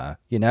of glamour,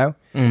 you know?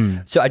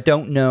 So I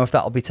don't know if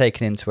that'll be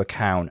taken into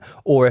account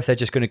or if they're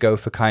just going to go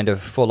for kind of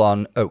full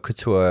on haute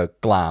couture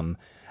glam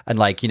and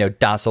like, you know,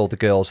 dazzle the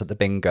girls at the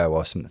bingo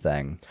or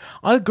something.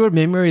 I have good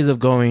memories of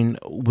going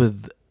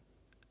with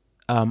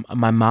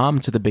my mom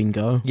to the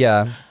bingo.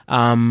 Yeah.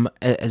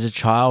 As a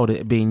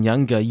child, being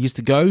younger, I used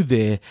to go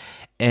there,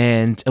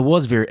 and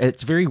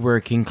it's very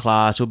working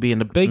class. It would be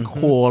in a big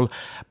hall,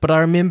 but I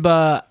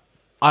remember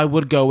I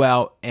would go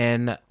out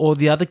and all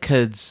the other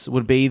kids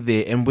would be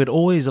there and we'd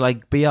always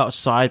like be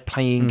outside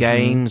playing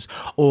games.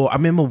 Or I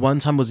remember one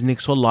time it was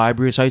next to a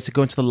library, so I used to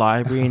go into the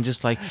library and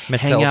just like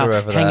hang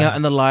out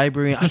in the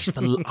library.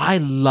 I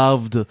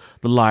loved the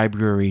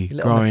library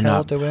growing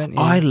Matilda, up. weren't you?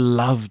 I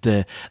loved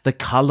it. The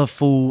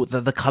colorful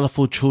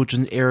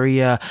children's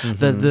area,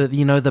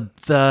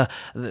 the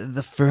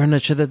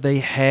furniture that they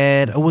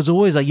had. It was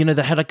always like, you know,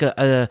 they had like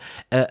a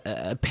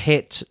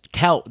pet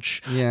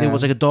couch. Yeah. There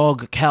was like a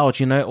dog couch,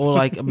 you know, or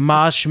like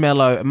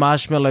marshmallow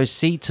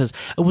seats. It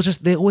was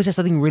just, they always had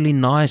something really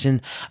nice,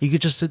 and you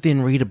could just sit there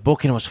and read a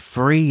book, and it was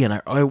free, and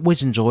I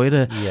always enjoyed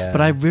it. Yeah.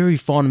 But I have very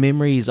fond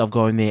memories of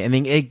going there, and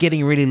then it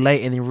getting really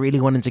late, and then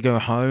really wanting to go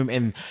home,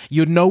 and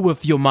you'd know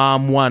if your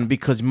mom won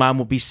because mom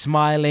would be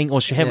smiling,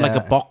 or she'd have like a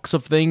box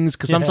of things,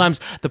 because sometimes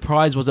the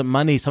prize wasn't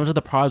money, sometimes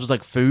the prize was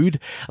like food,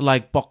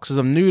 like boxes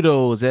of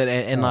noodles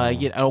and like,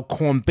 you know,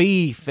 corned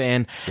beef,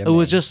 and it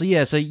was just,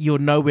 so you'll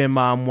know when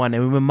mom won.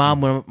 And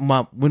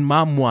when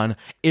mom won,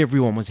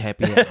 everyone was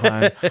happy at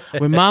home.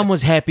 When mom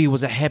was happy, it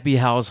was a happy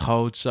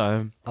household.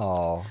 So,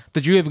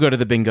 did you ever go to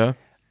the bingo?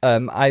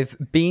 I've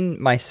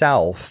been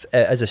myself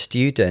as a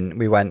student.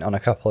 We went on a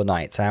couple of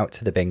nights out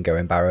to the bingo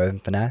in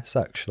Barrow-in-Furness.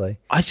 Actually,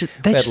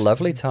 we had a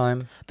lovely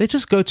time. They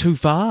just go too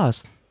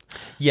fast.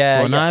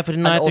 Yeah, 49,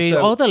 59, 3,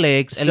 all the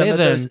legs,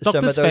 11. Some of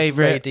Doctor's those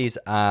favorite. ladies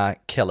are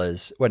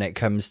killers when it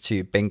comes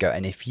to bingo.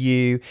 And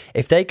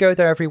if they go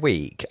there every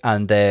week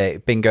and they're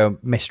bingo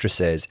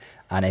mistresses,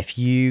 and if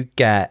you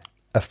get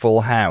a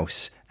full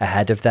house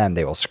ahead of them,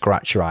 they will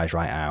scratch your eyes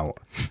right out.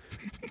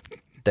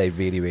 They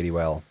really, really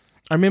will.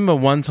 I remember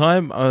one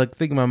time, I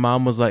think my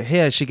mom was like,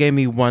 "Here," she gave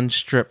me one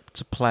strip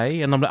to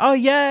play, and I'm like, "Oh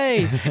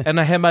yay!"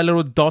 And I had my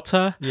little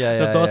daughter,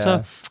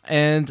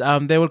 and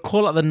they would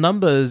call out the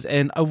numbers,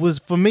 and it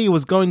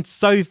was going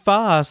so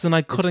fast, and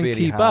I couldn't really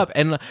keep hard. up.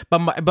 And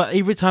but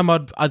every time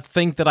I'd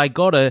think that I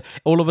got it,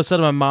 all of a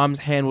sudden my mom's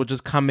hand would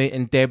just come in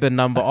and dab the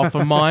number off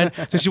of mine.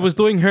 So she was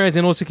doing hers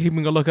and also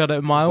keeping a lookout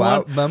at my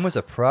Wow, one. Mum was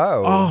a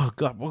pro. Oh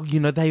God! Well, you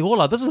know they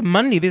all are. This is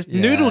money. There's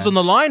noodles on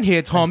the line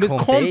here, Tom. And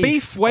There's corned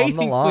beef on the waiting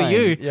for line.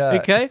 you. Yeah.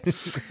 Okay.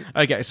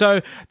 Okay.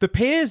 So the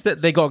pairs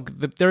that they got,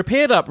 they're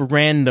paired up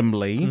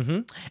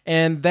randomly,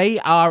 and they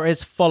are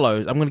as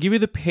follows. I'm going to give you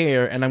the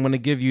pair, and I'm going to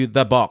give you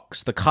the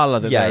box, the color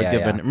that they were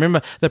given. Yeah.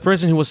 Remember, the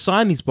person who was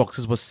signing these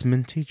boxes was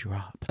Sminty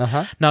Drop.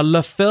 Now,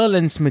 LaPhil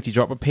and Sminty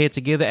Drop were paired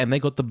together, and they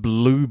got the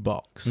blue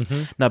box.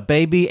 Now,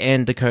 Baby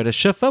and Dakota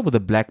Schiffer with the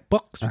black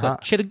box. We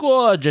got Cheddar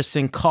Gorgeous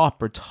and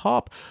Copper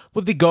Top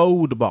with the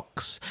gold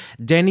box.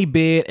 Danny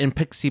Baird and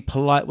Pixie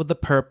Polite with the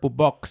purple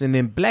box, and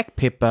then Black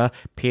Pepper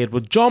paired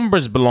with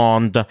Jombers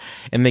Blonde,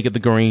 and they get the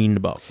green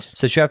box.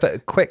 So should we have a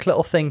quick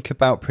little think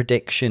about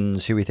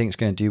predictions, who we think is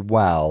going to do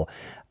well?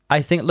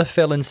 I think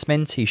LaPhil and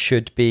Sminty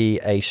should be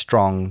a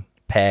strong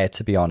pair,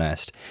 to be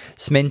honest.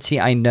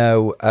 Sminty, I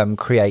know,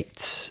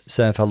 creates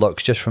some of her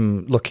looks just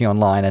from looking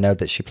online. I know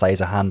that she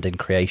plays a hand in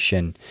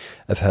creation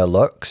of her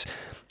looks.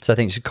 So I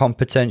think she's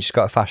competent. She's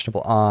got a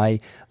fashionable eye.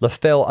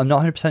 LaPhil, I'm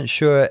not 100%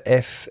 sure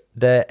if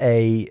they're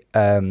a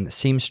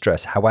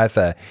seamstress.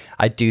 However,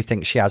 I do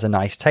think she has a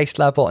nice taste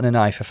level and an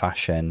eye for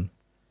fashion.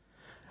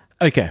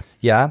 Okay.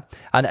 Yeah.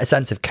 And a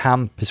sense of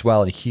camp as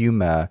well and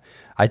humour.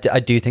 I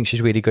do think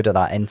she's really good at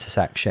that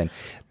intersection.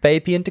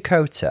 Baby and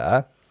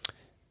Dakota.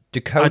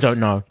 I don't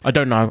know. I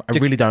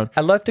really don't.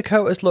 I loved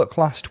Dakota's look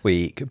last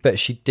week, but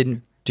she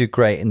didn't do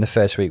great in the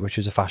first week, which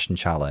was a fashion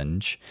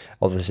challenge.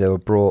 Obviously, there were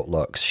brought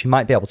looks. She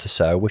might be able to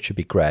sew, which would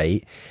be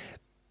great.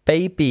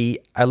 Baby,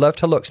 I loved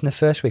her looks in the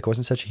first week. I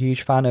wasn't such a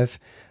huge fan of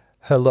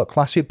her look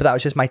last week, but that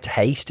was just my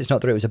taste. It's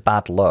not that it was a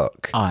bad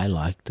look. I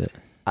liked it.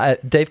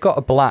 They've got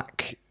a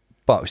black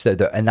box, though,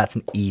 and that's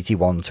an easy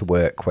one to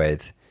work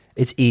with.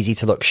 It's easy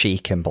to look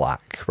chic in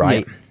black,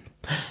 right? Yeah.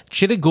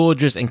 Cheetah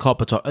Gorgeous and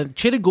Copper Top.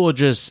 Cheetah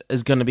Gorgeous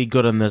is going to be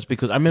good on this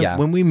because I remember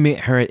when we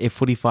met her at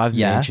F45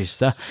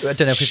 Manchester. I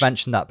don't know if we've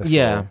mentioned that before.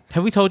 Yeah.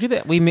 Have we told you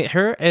that we met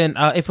her in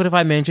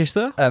F45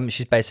 Manchester?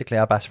 She's basically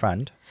our best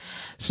friend.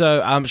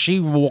 So she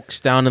walks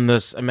down in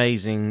this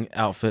amazing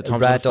outfit,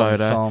 Tom's Red photo,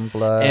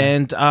 ensemble.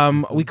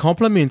 and we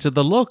complimented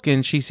the look,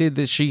 and she said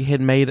that she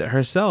had made it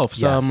herself.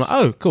 So I'm like,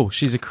 oh, cool,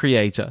 she's a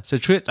creator. So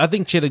I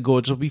think Cheetah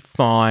Gorgeous will be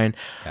fine.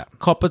 Yeah.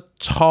 Copper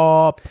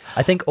Top.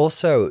 I think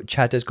also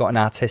Cheddar's got an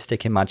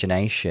artistic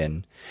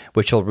imagination,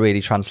 which will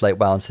really translate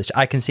well into this.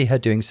 I can see her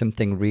doing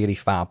something really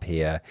fab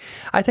here.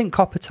 I think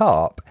Copper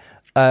Top,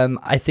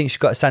 I think she's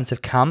got a sense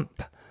of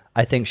camp.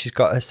 I think she's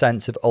got a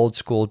sense of old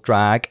school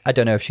drag. I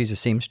don't know if she's a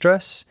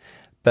seamstress,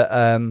 but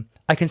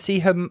I can see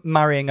her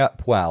marrying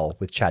up well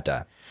with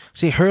Cheddar.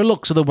 See, her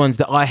looks are the ones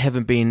that I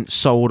haven't been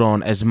sold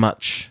on as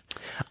much.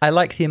 I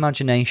like the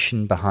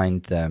imagination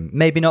behind them.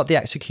 Maybe not the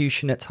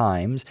execution at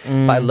times,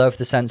 but I love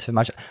the sense of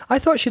imagination. I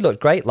thought she looked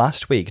great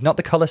last week. Not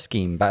the colour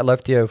scheme, but I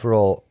loved the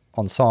overall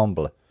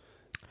ensemble.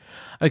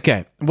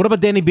 Okay, what about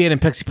Danny Beard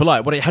and Pixie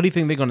Polite? How do you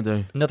think they're going to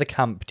do? Another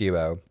camp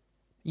duo.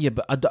 Yeah,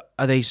 but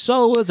are they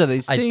sewers? Are they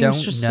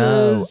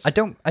seamstresses? I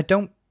don't know. I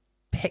don't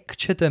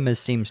picture them as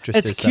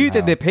seamstresses. It's cute somehow.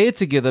 that they're paired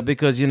together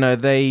because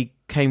they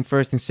came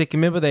first and second.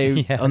 Remember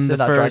they on the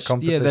that drag first.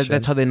 competition.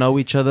 That's how they know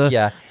each other.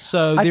 Yeah.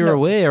 So they're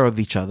aware of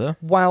each other.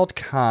 Wild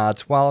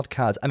cards.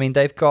 I mean,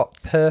 they've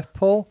got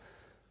purple.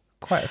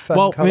 Quite a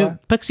fun colour.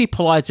 Pixie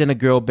Polite's in a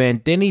girl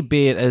band. Danny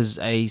Beard is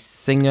a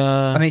singer.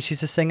 I mean,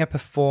 she's a singer,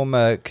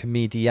 performer,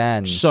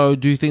 comedian. So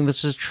do you think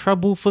this is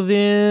trouble for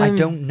them? I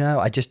don't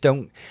know. I just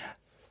don't.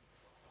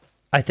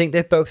 I think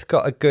they've both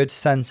got a good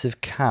sense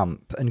of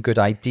camp and good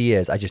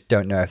ideas. I just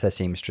don't know if they're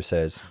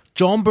seamstresses.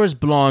 Jomba's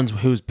blonde,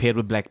 who's paired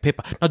with Black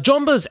Pepper. Now,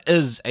 Jomba's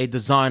is a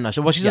designer.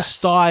 Well, she's a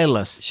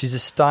stylist. She's a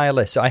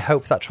stylist, so I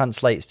hope that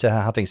translates to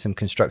her having some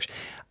construction.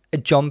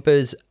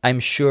 Jomba's, I'm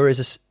sure,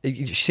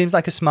 she seems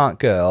like a smart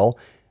girl.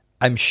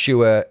 I'm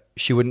sure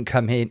she wouldn't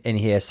come in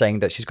here saying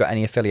that she's got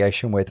any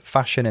affiliation with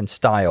fashion and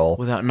style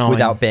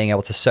without being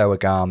able to sew a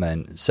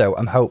garment. So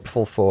I'm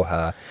hopeful for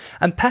her.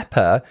 And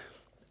Pepper...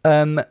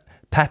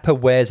 Pepper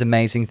wears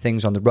amazing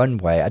things on the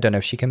runway. I don't know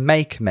if she can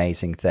make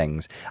amazing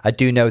things. I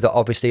do know that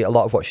obviously a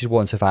lot of what she's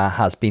worn so far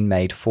has been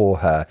made for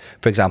her.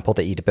 For example,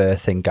 the Eda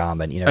Birthing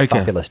garment,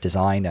 fabulous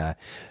designer.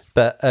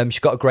 But she's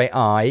got a great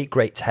eye,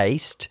 great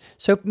taste.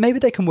 So maybe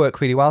they can work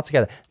really well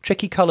together.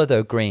 Tricky colour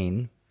though,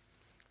 green.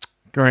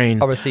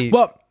 Obviously,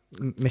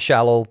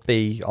 Michelle will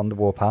be on the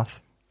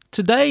warpath.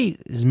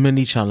 Today's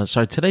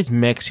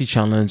maxi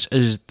challenge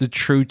is the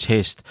true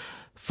test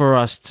for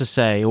us to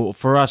say, or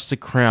for us to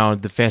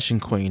crown the fashion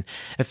queen.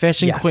 A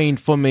fashion queen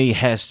for me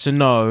has to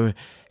know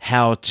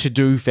how to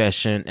do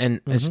fashion,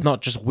 and it's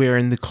not just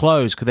wearing the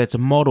clothes, because that's a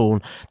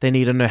model. They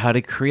need to know how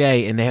to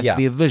create, and they have to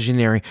be a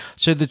visionary.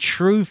 So the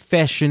true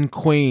fashion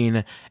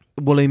queen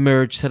will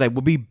emerge today,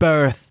 will be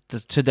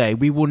birthed today.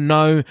 We will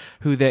know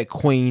who that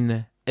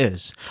queen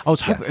is. I was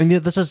hoping, and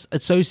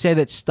it's so sad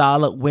that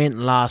Starlet went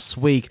last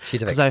week,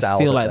 because I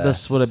feel like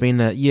this would have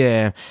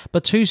been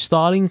but two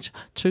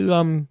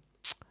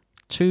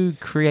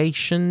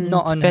creation,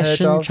 not unheard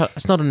fashion. of.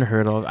 It's not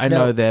unheard of. I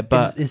know that,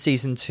 but in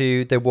season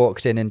 2, they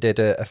walked in and did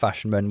a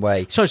fashion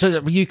runway. So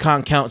you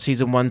can't count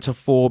season 1 to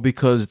 4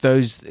 because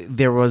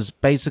there was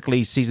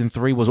basically season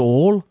 3 was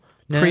all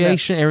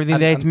creation. Everything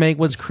they had to make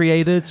was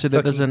created, so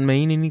that doesn't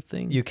mean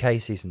anything. UK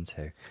season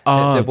 2.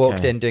 Oh, they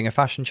walked in doing a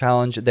fashion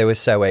challenge. They were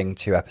sewing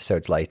 2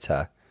 episodes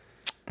later.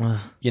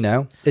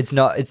 It's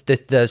not.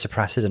 There's a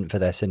precedent for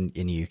this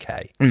in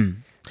UK.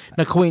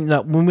 Now,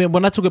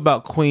 when I talk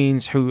about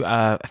queens who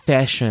are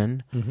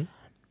fashion,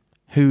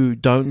 who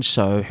don't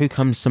sew, who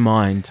comes to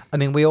mind? I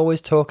mean, we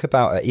always talk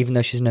about her, even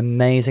though she's an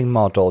amazing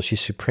model,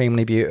 she's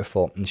supremely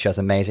beautiful, and she has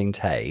amazing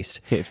taste.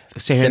 Okay,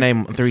 say her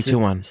name, 3, 2,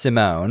 1.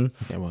 Simone.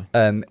 Okay, well.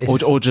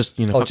 Or just,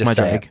 fuck my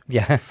drag.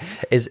 Yeah.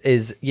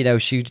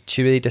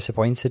 She really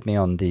disappointed me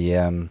on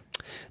the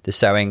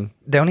sewing.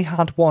 They only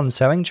had one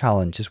sewing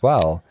challenge as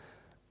well.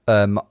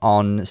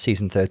 On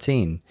season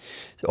 13,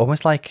 so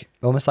almost like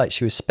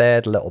she was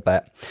spared a little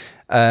bit,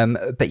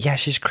 but yeah,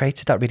 she's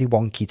created that really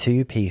wonky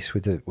 2-piece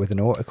with an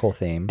nautical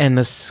theme and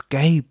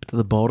escaped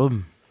the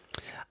bottom.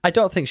 I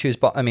don't think she was,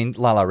 but I mean,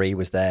 Lala Ree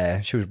was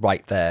there. She was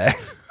right there.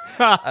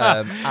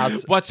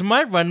 Watch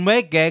my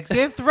runway gags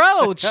their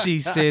throats,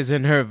 she says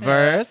in her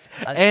verse,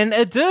 and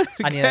it did.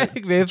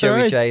 And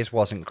Joey J's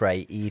wasn't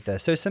great either,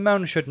 so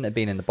Simone shouldn't have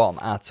been in the bottom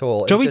at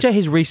all. Joey J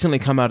has recently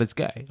come out as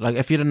gay. Like,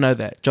 if you didn't know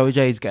that, Joey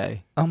J is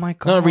gay. Oh my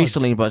god! Not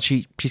recently, but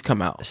she's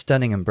come out.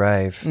 Stunning and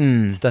brave.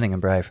 Stunning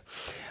and brave.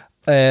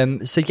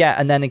 So yeah,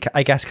 and then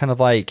I guess kind of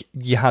like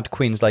you had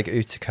queens like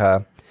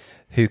Utica,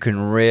 who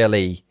can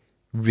really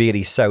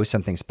sew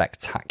something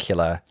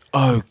spectacular.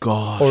 Oh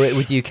gosh. Or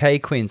with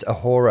UK queens,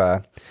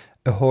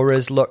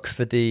 Ahora's look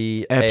for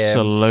the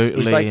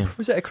absolutely.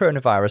 Was it a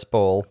coronavirus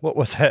ball? What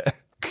was it?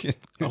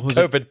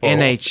 COVID ball.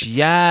 NH,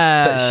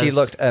 yes. But she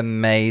looked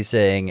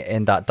amazing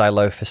in that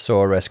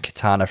Dilophosaurus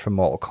katana from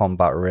Mortal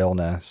Kombat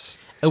Realness.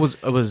 It was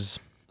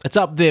It's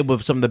up there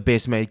with some of the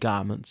best made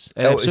garments.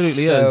 It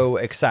absolutely so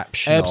is.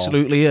 exceptional.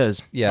 Absolutely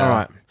is. Yeah. All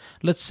right.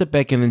 Let's sit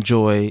back and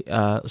enjoy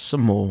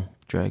some more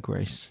Drag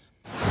Race.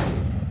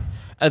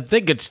 I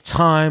think it's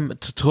time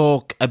to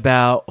talk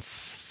about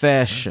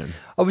fashion.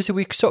 Obviously,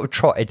 we sort of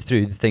trotted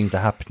through the things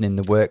that happen in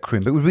the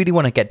workroom, but we really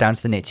want to get down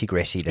to the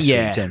nitty-gritty this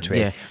week, don't we?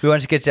 Yeah. We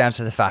want to get down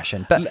to the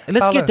fashion. But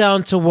Let's get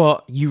down to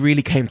what you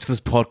really came to this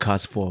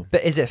podcast for.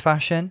 But is it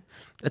fashion?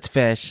 It's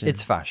fashion.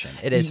 It's fashion.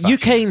 It is fashion. You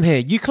came here.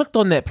 You clicked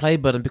on that play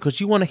button because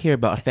you want to hear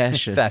about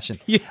fashion. Fashion.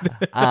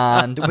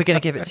 And we're going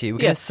to give it to you. We're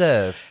going to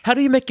serve. How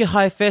do you make it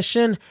high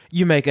fashion?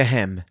 You make a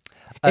hem.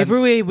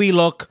 Everywhere we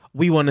look,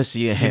 we want to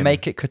see a hem. You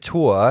make it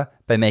couture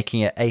by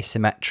making it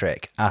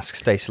asymmetric. Ask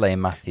Stacey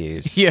Lane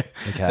Matthews. Yeah,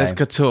 Okay. that's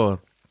couture.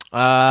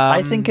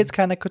 I think it's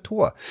kind of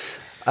couture.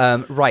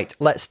 Right,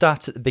 let's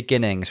start at the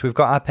beginning. So we've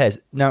got our pairs.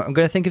 Now, I'm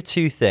going to think of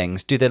two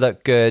things. Do they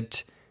look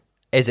good?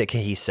 Is it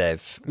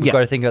cohesive? We've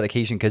got to think about the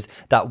cohesion because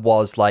that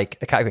was like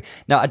a category.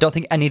 Now, I don't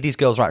think any of these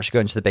girls are actually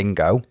going to the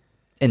bingo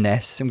in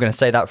this. I'm going to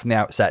say that from the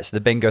outset, so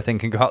the bingo thing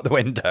can go out the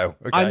window.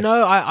 Okay? I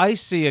know. I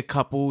see a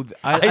couple.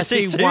 I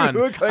see two one.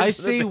 who are going I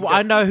to the see. bingo.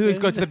 I know who's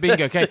going to the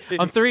bingo. Okay,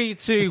 on 3,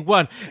 2,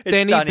 1.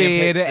 Danny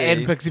Beard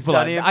and Pixie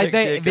Polite. Danny and Pixie are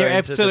They're going to the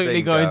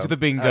absolutely going to the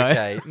bingo.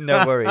 Okay,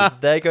 no worries.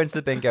 They're going to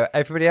the bingo.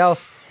 Everybody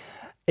else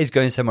is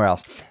going somewhere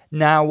else.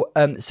 Now,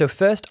 so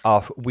first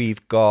off,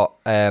 we've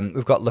got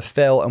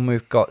LaFille and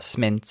we've got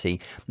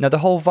Sminty. Now, the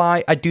whole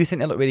vibe, I do think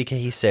they look really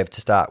cohesive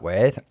to start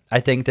with.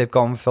 I think they've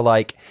gone for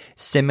like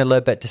similar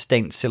but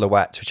distinct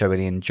silhouettes, which I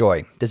really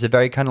enjoy. There's a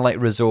very kind of like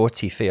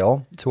resorty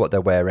feel to what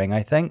they're wearing,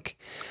 I think.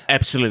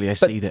 Absolutely, I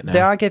see that now.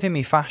 They are giving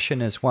me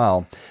fashion as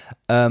well.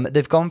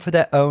 They've gone for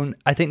their own,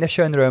 I think they're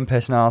showing their own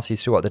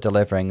personalities through what they're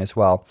delivering as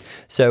well.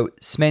 So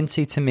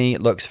Sminty to me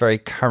looks very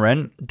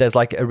current. There's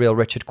like a real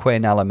Richard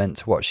Quinn element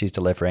to what she's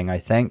delivering, I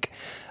think.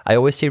 I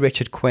always see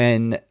Richard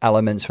Quinn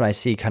elements when I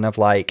see kind of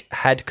like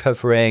head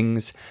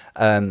coverings,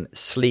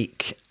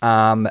 sleek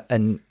arm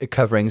and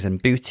coverings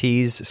and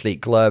booties,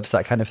 sleek gloves,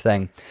 that kind of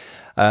thing.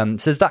 So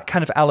there's that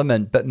kind of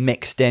element, but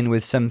mixed in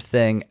with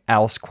something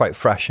else quite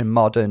fresh and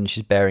modern.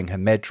 She's bearing her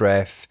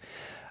midriff.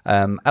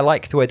 I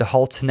like the way the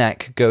halter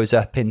neck goes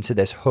up into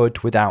this hood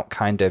without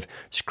kind of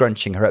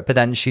scrunching her up. But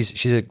then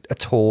she's a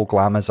tall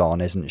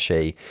glamazon, isn't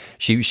she?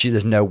 She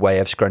there's no way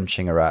of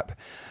scrunching her up.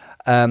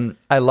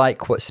 I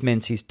like what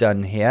Sminty's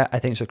done here. I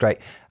think it's great.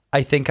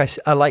 I think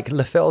I like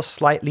LaFille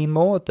slightly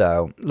more,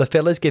 though.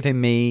 LaFille is giving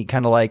me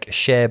kind of like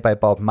Cher by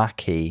Bob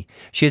Mackie.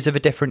 She is of a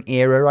different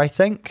era, I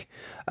think.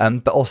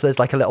 But also there's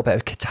like a little bit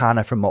of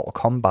Katana from Mortal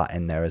Kombat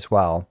in there as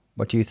well.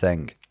 What do you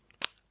think?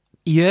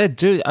 Yeah,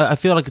 dude, I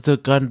feel like it's a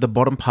kind of the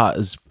bottom part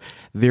is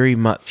very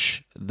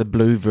much the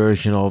blue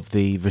version of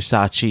the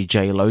Versace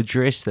J-Lo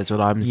dress. That's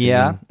what I'm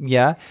seeing.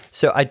 Yeah.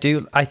 So I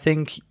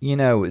think,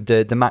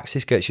 the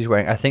maxi skirt she's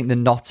wearing, I think the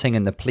knotting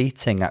and the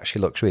pleating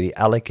actually looks really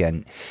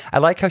elegant. I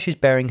like how she's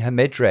bearing her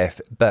midriff,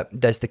 but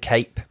there's the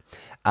cape.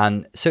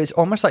 And so it's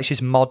almost like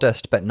she's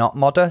modest, but not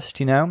modest,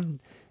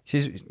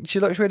 She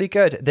looks really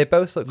good. They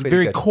both look really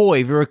very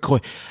good. Very coy.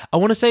 I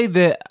want to say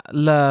that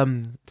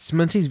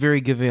Sminty's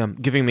very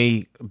giving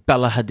me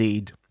Bella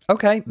Hadid.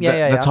 Okay,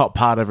 yeah. The top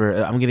part of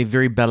her, I'm getting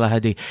very Bella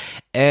Hadid,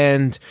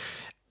 and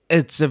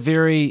it's a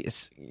very,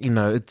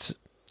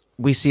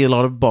 we see a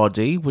lot of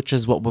body, which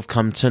is what we've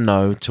come to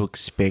know to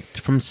expect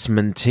from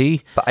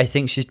Sminty. But I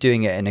think she's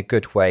doing it in a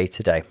good way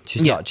today.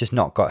 She's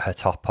not got her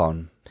top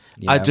on.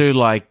 I do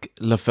like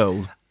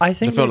LaFille. I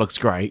think LaFille looks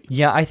great.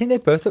 Yeah, I think they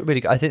both look really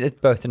good. I think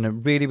they've both done a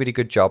really, really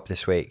good job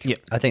this week. Yeah.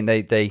 I think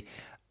they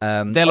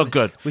look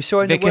good. We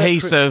saw in they're the work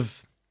cohesive.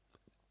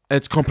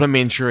 It's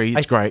complementary.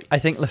 It's great. I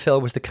think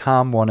LaFille was the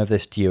calm one of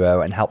this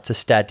duo and helped to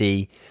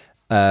steady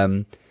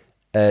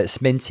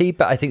Sminty,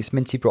 but I think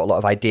Sminty brought a lot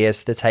of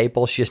ideas to the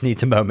table. She just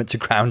needs a moment to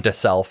ground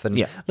herself, and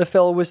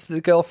LaFille was the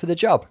girl for the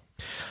job.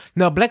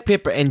 Now, Black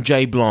Pepper and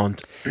Jay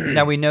Blonde.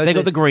 Now we know they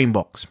got the green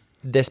box.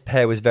 This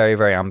pair was very,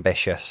 very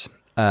ambitious.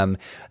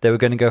 They were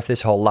going to go for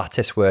this whole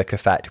lattice work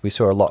effect. We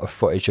saw a lot of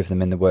footage of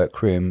them in the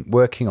workroom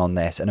working on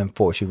this and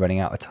unfortunately running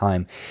out of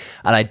time.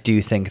 And I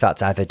do think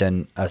that's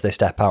evident as they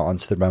step out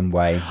onto the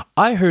runway.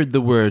 I heard the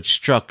word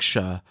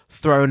structure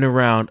thrown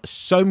around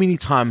so many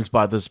times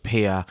by this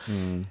pair.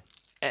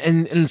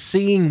 And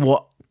seeing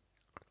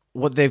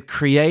what they've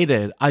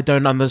created, I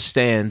don't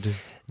understand.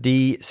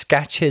 The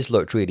sketches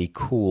looked really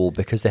cool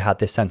because they had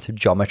this sense of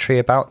geometry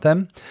about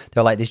them.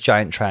 They're like these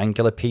giant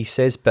triangular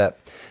pieces, but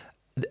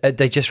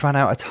they just ran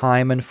out of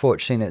time,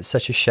 unfortunately, and it's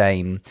such a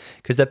shame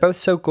because they're both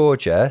so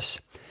gorgeous,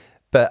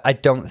 but I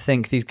don't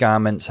think these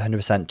garments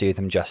 100% do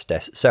them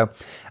justice. So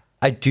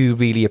I do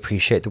really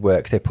appreciate the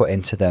work they put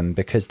into them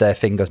because their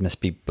fingers must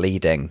be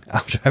bleeding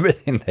after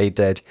everything they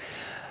did.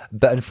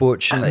 But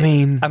unfortunately, I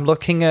mean- I'm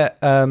looking at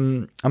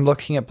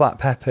Black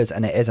Peppers,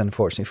 and it is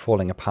unfortunately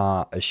falling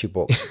apart as she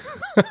walks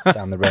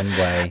down the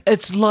runway.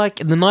 It's like,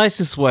 in the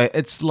nicest way,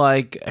 it's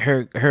like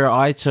her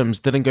items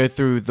didn't go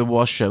through the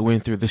washer,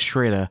 went through the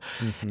shredder.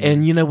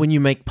 And you know when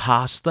you make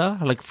pasta,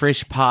 like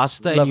fresh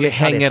pasta, and Lovely you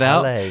hang it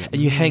out, tagliatelle.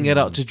 and you hang it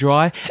out to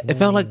dry, it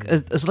felt like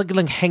it's like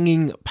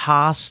hanging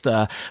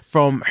pasta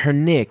from her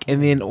neck,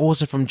 and then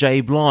also from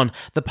Jay Blonde,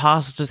 the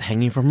pasta just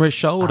hanging from her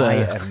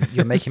shoulder.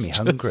 You're making me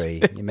hungry.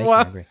 You're making me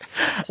Well, hungry.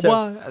 So,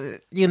 well,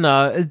 you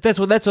know, that's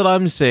what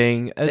I'm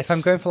saying. if I'm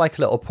going for like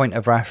a little point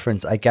of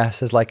reference, I guess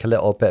there's like a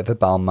little bit of a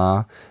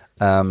Balmain.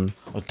 Oh,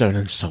 don't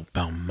insult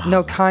Balmain.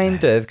 No,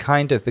 kind of,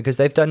 because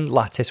they've done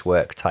lattice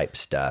work type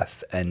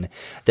stuff, and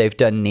they've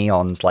done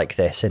neons like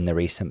this in the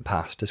recent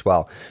past as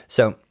well.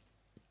 So,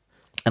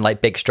 and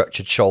like big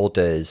structured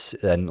shoulders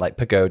and like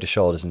pagoda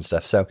shoulders and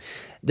stuff. So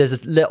there's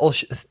a little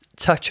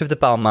touch of the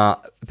Balmain,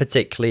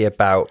 particularly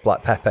about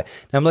Black Pepper.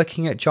 Now I'm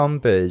looking at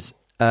Jombas.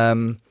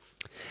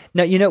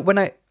 Now, you know,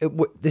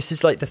 this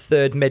is like the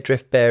third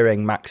midriff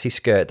bearing maxi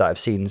skirt that I've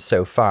seen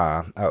so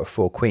far out of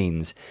 4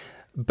 queens,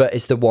 but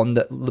it's the one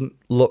that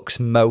looks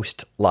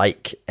most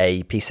like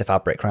a piece of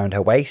fabric around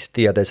her waist.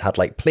 The others had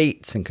like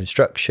pleats and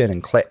construction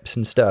and clips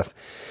and stuff.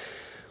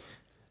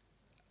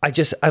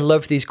 I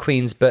love these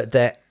queens, but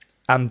their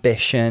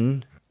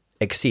ambition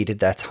exceeded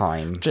their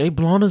time. Jay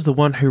Blonde is the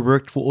one who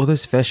worked for all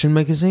those fashion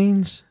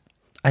magazines.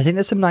 I think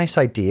there's some nice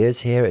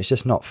ideas here. It's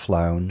just not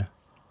flown.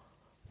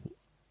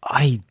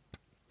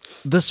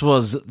 This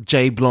was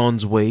Jay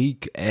Blonde's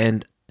week,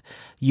 and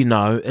you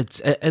know,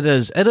 it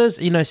is,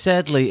 you know,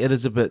 sadly, it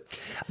is a bit.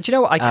 Do you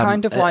know what I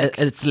kind of like?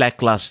 It's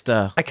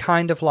lackluster. I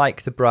kind of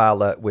like the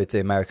bralette with the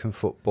American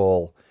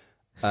football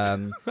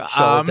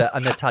shoulder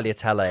and the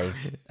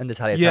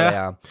tagliatelle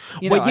arm.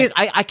 You know, Well, yes,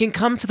 I can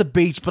come to the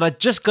beach, but I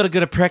just got to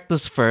go to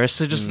practice first.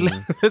 So just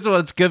that's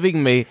what it's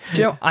giving me. Do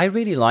you know, I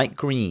really like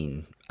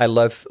green. I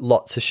love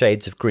lots of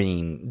shades of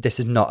green. This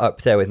is not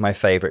up there with my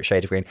favourite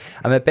shade of green.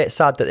 I'm a bit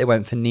sad that they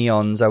went for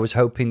neons. I was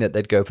hoping that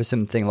they'd go for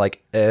something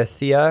like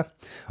earthier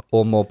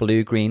or more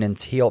blue, green and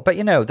teal. But,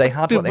 you know, they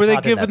had what they had in their box. Were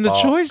they given the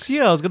choice?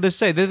 Yeah, I was going to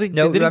say. They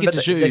didn't get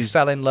to choose. They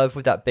fell in love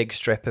with that big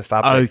strip of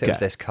fabric that was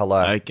this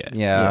colour. Okay.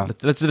 Yeah.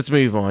 Let's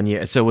move on.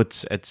 Yeah. So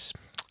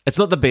it's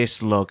not the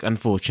best look,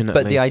 unfortunately.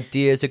 But the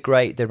ideas are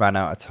great. They ran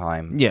out of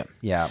time. Yeah.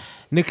 Yeah.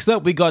 Next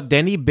up, we got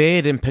Danny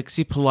Baird and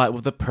Pixie Polite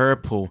with the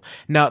purple.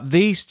 Now,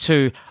 these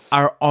two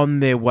are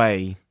on their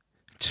way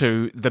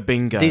to the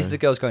bingo. These are the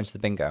girls going to the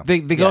bingo. They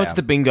go to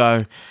the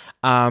bingo.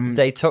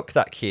 They took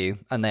that cue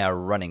and they are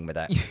running with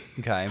it.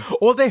 Okay.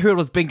 All they heard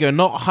was bingo,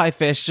 not high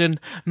fashion,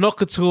 not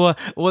couture.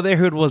 All they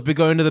heard was we're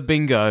going to the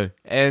bingo.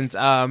 And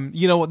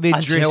you know what? They're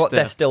dressed. You know what?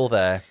 They're still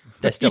there.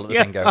 They're still at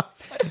the bingo.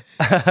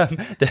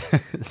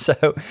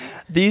 So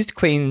these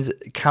queens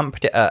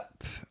camped it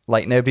up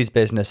like nobody's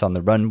business on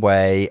the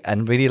runway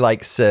and really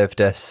like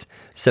served us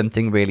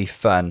something really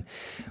fun.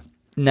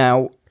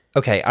 Now,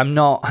 okay, I'm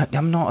not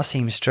a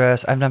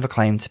seamstress. I've never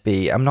claimed to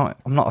be. I'm not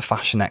a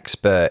fashion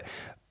expert.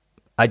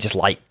 I just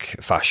like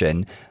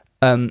fashion.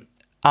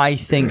 I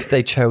think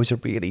they chose a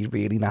really,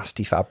 really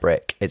nasty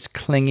fabric. It's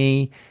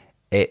clingy.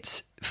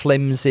 It's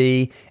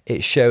flimsy.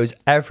 It shows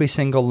every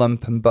single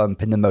lump and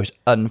bump in the most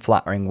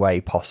unflattering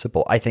way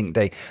possible. I think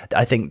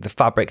the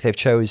fabric they've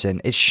chosen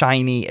is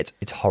shiny.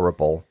 It's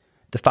horrible.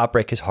 The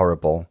fabric is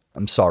horrible.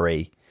 I'm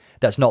sorry.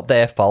 That's not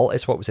their fault.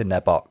 It's what was in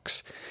their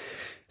box.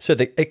 So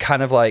it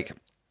kind of like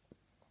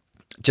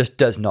just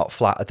does not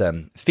flatter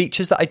them.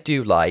 Features that I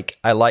do like.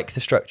 I like the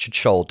structured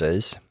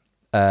shoulders.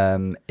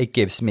 It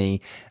gives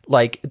me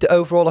like the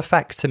overall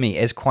effect to me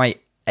is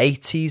quite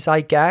 80s,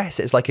 I guess.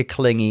 It's like a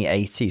clingy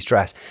 80s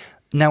dress.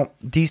 Now,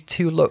 these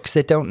two looks,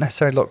 they don't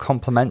necessarily look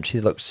complementary.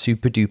 They look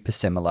super duper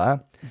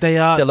similar. They're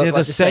like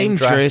the same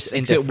dress,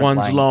 except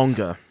one's lengths.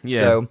 longer. Yeah.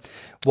 So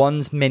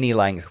one's mini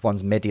length,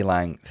 one's midi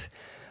length.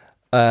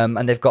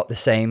 And they've got the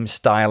same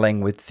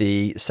styling with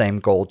the same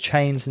gold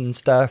chains and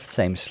stuff,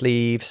 same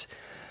sleeves.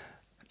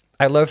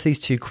 I love these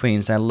two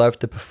queens. I love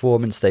the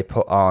performance they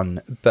put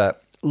on,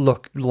 but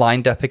look,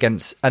 lined up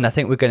against, and I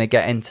think we're going to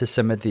get into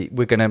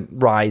we're going to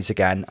rise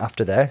again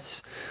after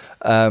this.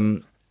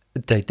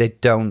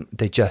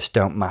 They just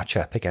don't match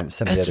up against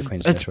some of the other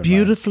queens.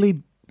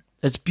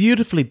 It's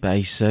beautifully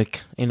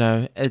basic, you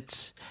know. Do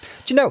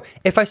you know,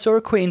 if I saw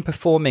a queen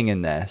performing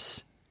in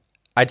this,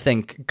 I'd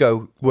think,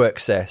 go work,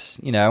 sis,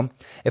 you know?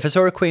 If I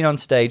saw a queen on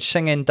stage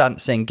singing,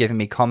 dancing, giving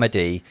me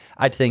comedy,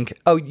 I'd think,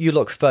 oh, you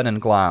look fun and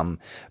glam.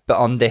 But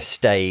on this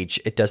stage,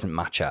 it doesn't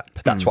match up.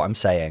 That's what I'm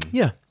saying.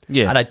 Yeah.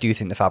 And I do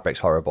think the fabric's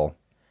horrible.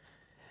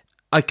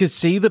 I could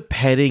see the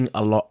padding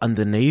a lot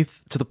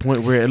underneath to the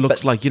point where it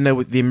looks like, you know,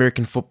 with the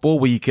American football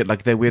where you could,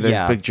 like, they wear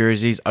those big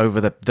jerseys over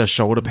the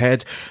shoulder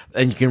pads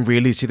and you can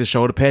really see the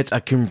shoulder pads. I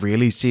can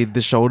really see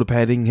the shoulder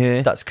padding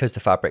here. That's because the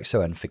fabric's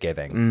so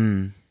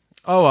unforgiving.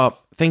 Oh,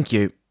 thank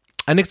you.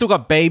 And next we've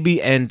got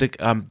Baby and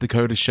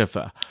Dakota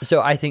Schiffer.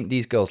 So I think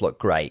these girls look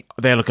great.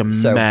 They look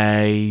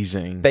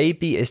amazing.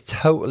 Baby is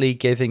totally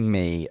giving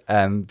me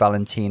Saint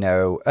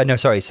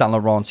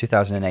Laurent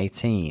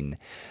 2018.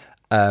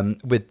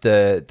 with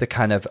the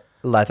kind of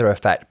leather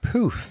effect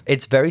poof.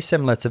 It's very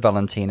similar to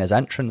Valentina's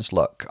entrance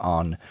look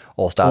on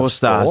All Stars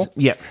 4,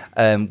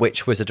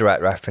 which was a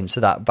direct reference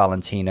to that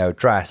Valentino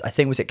dress. I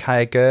think was it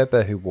Kaya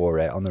Gerber who wore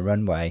it on the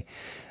runway.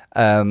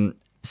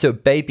 So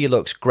Baby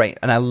looks great,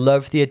 and I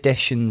love the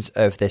additions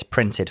of this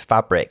printed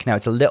fabric. Now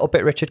it's a little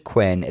bit Richard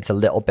Quinn, it's a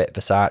little bit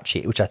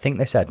Versace, which I think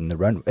they said in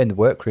the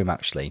workroom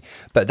actually,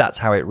 but that's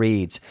how it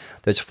reads.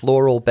 Those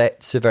floral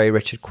bits are very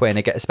Richard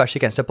Quinn, especially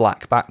against a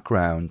black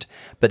background.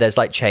 But there's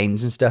like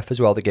chains and stuff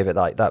as well that give it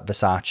like that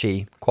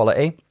Versace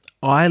quality.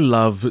 I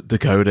love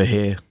Dakota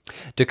here.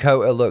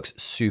 Dakota looks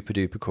super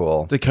duper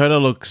cool. Dakota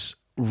looks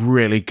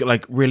really cool.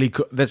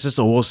 That's just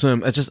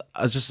awesome.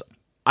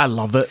 I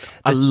love it.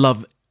 I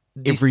love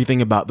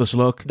everything about this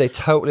look. They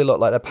totally look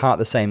like they're part of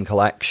the same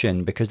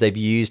collection because they've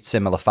used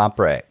similar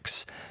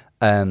fabrics,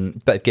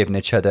 but have given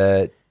each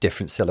other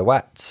different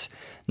silhouettes.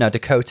 Now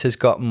Dakota's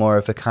got more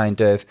of a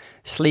kind of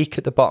sleek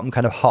at the bottom,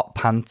 kind of hot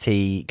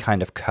panty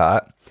kind of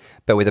cut,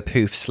 but with a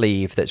poof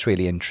sleeve that's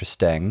really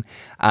interesting,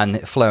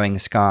 and flowing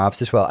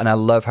scarves as well. And I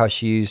love how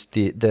she used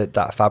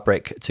that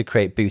fabric to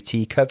create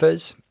bootie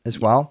covers as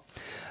well.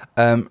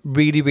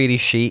 Really, really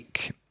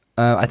chic.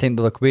 I think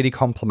they look really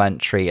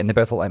complimentary, and they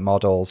both look like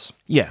models.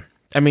 Yeah.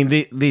 I mean,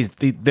 they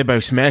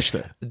both smashed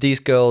it. These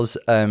girls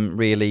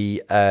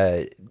really,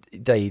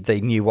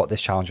 they knew what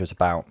this challenge was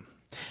about.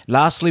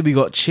 Lastly, we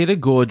got Cheddar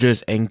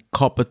Gorgeous and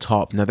Copper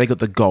Top. Now, they got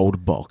the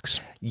gold box.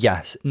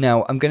 Yes.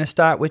 Now, I'm going to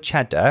start with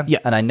Cheddar. Yeah.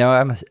 And I know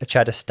I'm a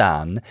Cheddar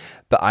stan,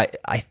 but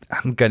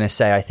I'm going to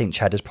say I think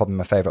Cheddar's probably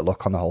my favourite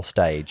look on the whole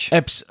stage.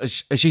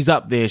 She's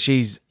up there.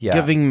 She's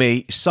giving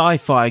me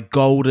sci-fi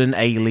golden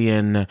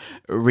alien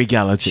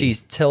regality.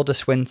 She's Tilda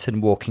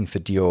Swinton walking for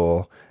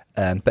Dior.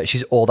 But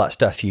she's all that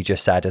stuff you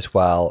just said as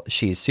well.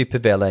 She's super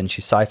villain,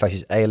 she's sci-fi,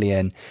 she's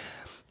alien.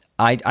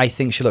 I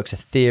think she looks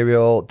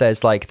ethereal.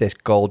 There's like this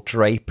gold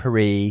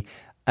drapery.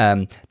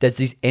 There's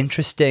these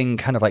interesting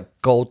kind of like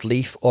gold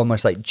leaf,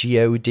 almost like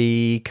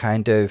geode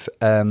kind of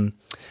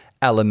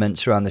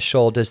elements around the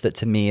shoulders that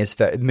to me is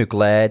very...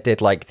 Mugler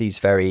did like these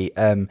very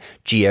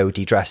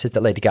geode dresses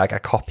that Lady Gaga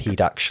copied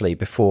actually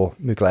before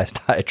Mugler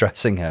started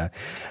dressing her.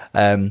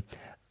 And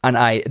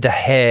the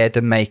hair,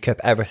 the makeup,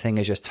 everything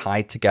is just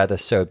tied together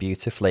so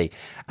beautifully.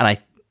 And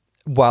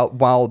while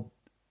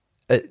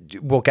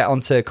we'll get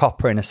onto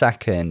Copper in a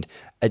second,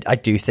 I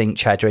do think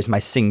Cheddar is my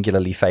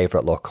singularly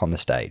favourite look on the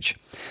stage.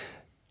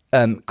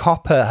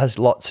 Copper has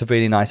lots of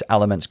really nice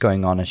elements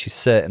going on, and she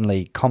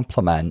certainly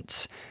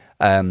complements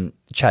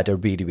Cheddar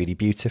really, really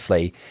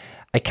beautifully.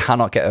 I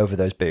cannot get over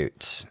those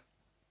boots.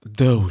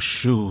 Those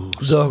shoes.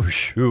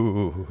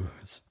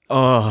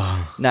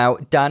 Oh. Now,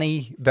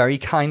 Danny very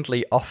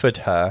kindly offered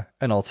her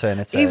an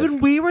alternative. Even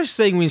we were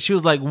saying when she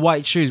was like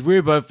white shoes, we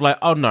were both like,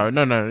 oh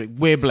no,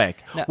 we're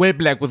black. No. We're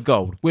black with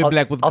gold. I'll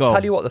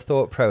tell you what the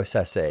thought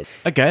process is.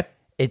 Okay.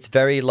 It's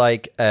very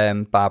like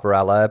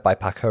Barbarella by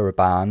Paco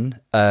Rabanne.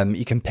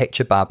 You can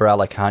picture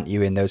Barbarella, can't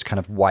you, in those kind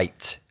of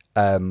white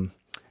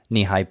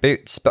knee-high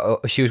boots,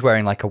 but she was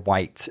wearing like a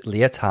white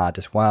leotard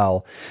as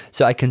well.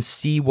 So I can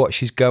see what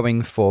she's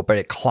going for, but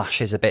it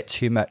clashes a bit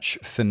too much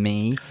for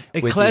me.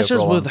 It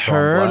clashes with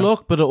her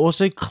look, but it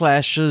also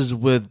clashes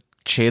with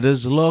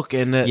Cheddar's look,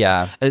 and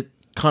it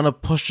kind of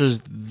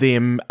pushes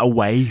them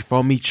away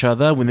from each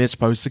other when they're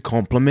supposed to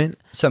complement.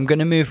 So I'm going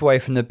to move away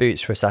from the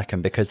boots for a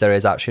second because there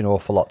is actually an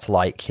awful lot to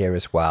like here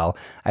as well.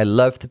 I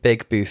love the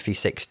big boofy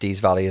 60s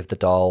Valley of the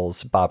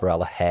Dolls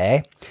Barbarella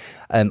hair.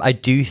 I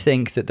do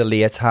think that the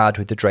leotard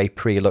with the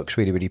drapery looks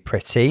really, really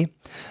pretty.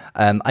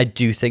 I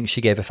do think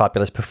she gave a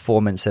fabulous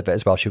performance of it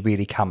as well. She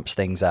really camps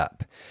things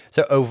up.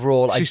 So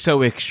overall... She's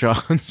so extra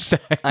on stage.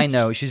 I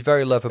know. She's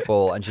very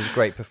lovable and she's a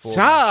great performer.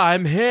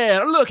 I'm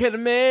here. Look at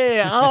me.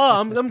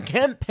 Oh, I'm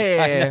Kemp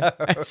here.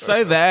 I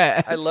say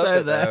that. I love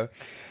it,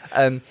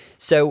 though.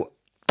 So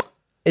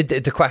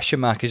the question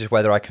mark is just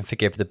whether I can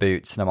forgive the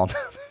boots, and I'm on...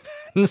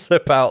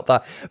 about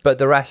that, but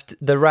the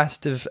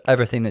rest of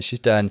everything that she's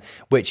done,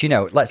 which, you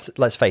know,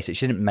 let's face it,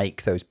 she didn't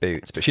make those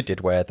boots, but she did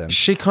wear them.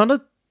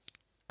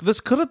 This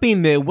could have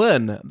been their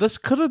win. This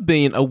could have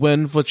been a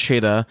win for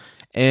Cheddar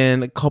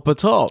and Copper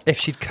Top if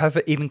she'd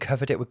covered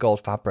it with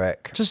gold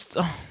fabric.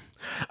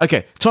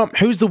 Okay, Tom,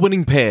 who's the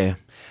winning pair?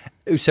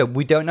 So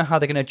we don't know how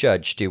they're going to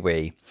judge, do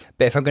we?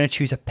 But if I'm going to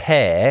choose a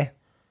pair,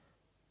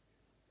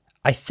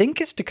 I think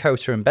it's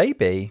Dakota and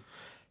Baby.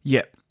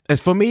 Yeah. As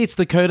for me, it's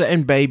Dakota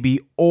and Baby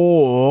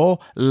or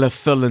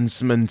LaPhil and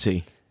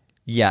Sminty.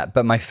 Yeah,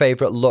 but my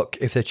favourite look,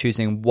 if they're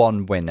choosing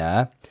one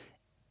winner,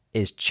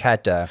 is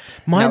Cheddar.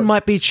 Mine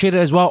might be Cheddar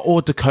as well,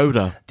 or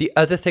Dakota. The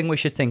other thing we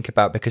should think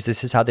about, because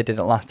this is how they did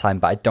it last time,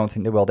 but I don't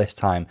think they will this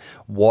time,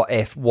 what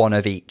if one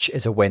of each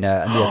is a winner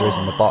and the other is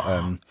in the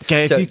bottom?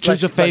 Okay, so if you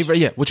choose your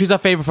favourite, we'll choose our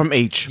favourite from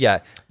each. Yeah.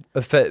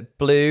 For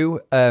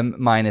blue,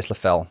 mine is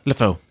LaPhil.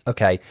 LaPhil.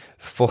 Okay.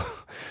 For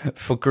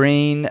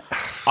green...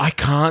 I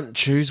can't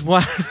choose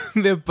one.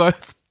 They're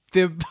both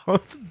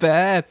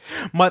bad.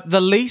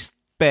 The least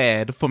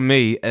bad for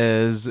me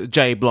is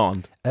Jay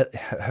Blonde.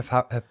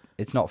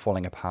 It's not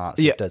falling apart,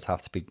 so it does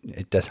have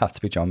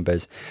to be John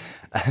Biz.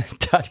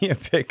 Danny and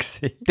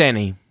Pixie.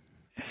 Danny.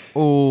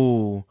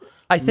 Oh,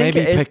 I think maybe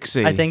it is,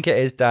 Pixie. I think it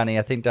is Danny.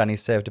 I think Danny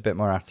served a bit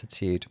more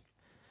attitude.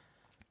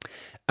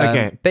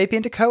 Okay. Baby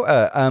and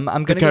Dakota. I'm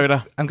gonna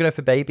Dakota. I'm gonna go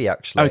for Baby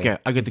actually. Okay,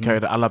 I get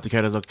Dakota. I love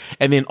Dakota's look.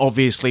 And then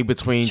obviously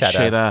between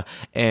Cheddar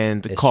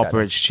and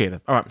Copper, it's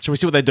Cheddar. All right, shall we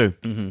see what they do?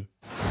 Mm-hmm.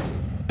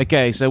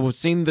 Okay, so we've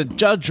seen the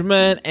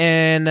judgment,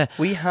 and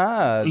We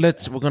have.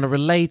 we're going to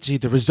relate to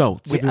the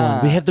results. We Everyone,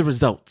 are. we have the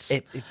results.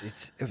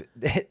 It's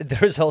the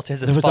result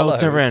is as The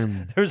results follows. are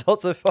in. The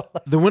results are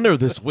follows. The winner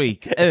this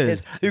week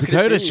is Who could it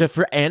Dakota be?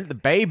 Schiffer and the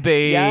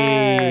Baby.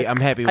 Yes. I'm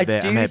happy with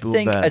that. I'm happy I do with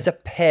think that. as a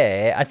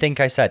pair, I think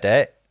I said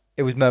it.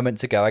 It was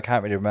moments ago. I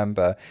can't really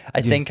remember.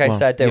 I think I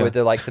said they were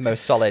the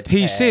most solid. He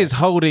pair. says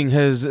holding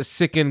his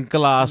second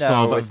glass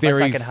No, of a it's my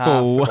very second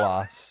full half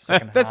glass.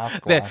 Second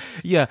half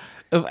glass. Yeah.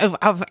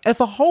 If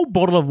a whole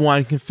bottle of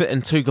wine can fit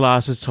in 2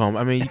 glasses, Tom,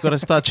 I mean, you've got to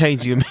start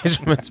changing your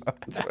measurements.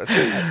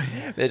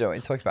 They don't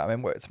want to talk about. I'm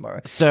in work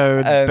tomorrow.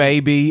 So,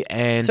 Baby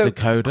and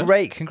Dakota.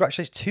 Great.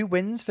 Congratulations. 2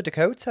 wins for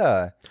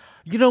Dakota.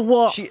 You know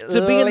what? She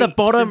To be in the leaps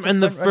bottom into in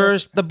the front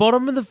runners.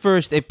 bottom of the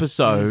first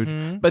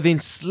episode, but then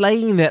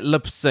slaying that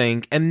lip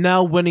sync and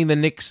now winning the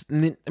next.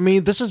 I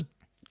mean, this is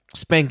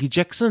Spanky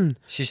Jackson.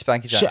 She's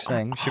Spanky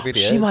Jackson. She really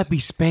is. She might be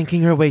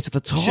spanking her way to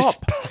the top.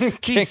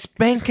 She's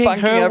spanking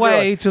her everyone.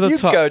 way to the you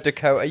top. You go,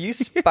 Dakota. You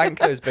spank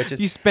those bitches.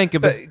 You spank a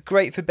bit. But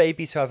great for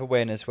Baby to have a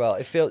win as well.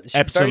 It feels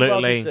Absolutely. very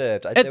well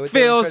deserved. It They were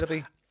feels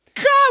incredibly-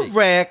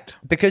 correct.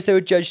 Because they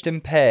were judged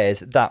in pairs,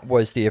 that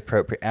was the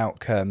appropriate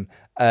outcome.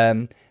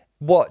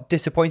 What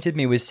disappointed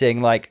me was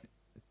seeing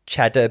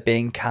Cheddar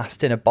being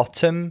cast in a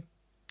bottom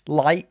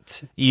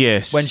light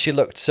Yes. when she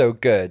looked so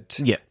good.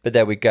 Yeah. But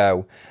there we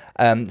go.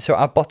 So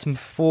our bottom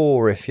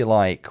 4, if you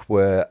like,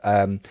 were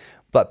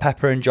Black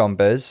Pepper and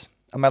Jombers.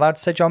 Am I allowed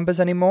to say Jombers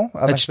anymore?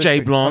 It's Jay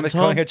Blonde. I'm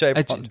calling her Jay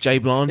It's Blonde. Jay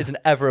Blonde. It's an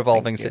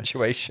ever-evolving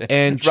situation.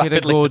 And Cheddar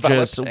Rapidly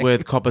Gorgeous developing.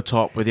 with Copper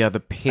Top with the other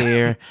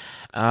pair.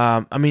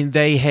 I mean,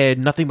 they had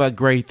nothing but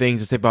great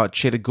things to say about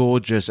Cheddar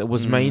Gorgeous. It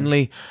was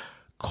mainly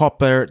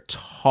Copper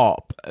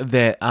Top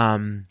that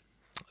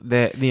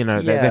they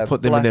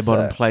put them in their bless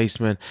bottom her.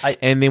 placement.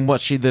 And then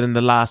what she did in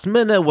the last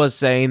minute was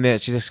saying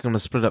that she's just going to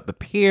split up the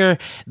pair.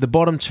 The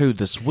bottom 2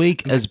 this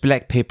week is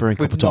Black Pepper and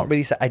Copper We've Top. not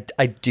really said.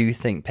 I do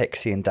think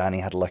Pixie and Danny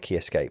had a lucky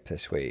escape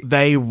this week.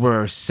 They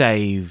were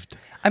saved.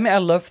 I mean, I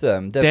love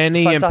them. They're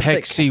Danny and fantastic-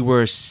 Pixie were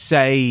They're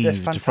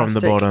saved fantastic, from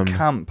the bottom.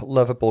 camp,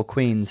 lovable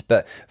queens.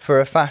 But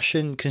for a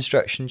fashion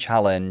construction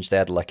challenge, they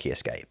had a lucky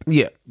escape.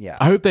 Yeah. Yeah.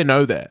 I hope they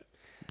know that.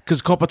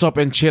 Because Copper Top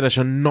and Cheddar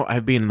should not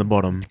have been in the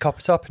bottom.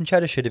 Copper Top and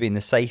Cheddar should have been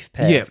the safe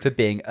pair Yeah. for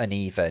being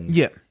uneven.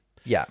 Yeah.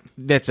 Yeah.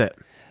 That's it.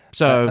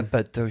 So,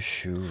 But those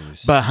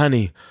shoes. but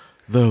honey,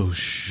 those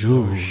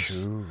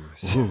shoes.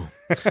 Ooh.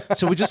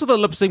 So we just saw the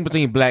lip sync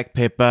between Black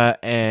Pepper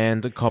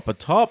and Copper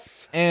Top.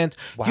 And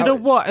you know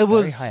what? It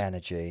was very high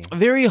energy.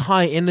 very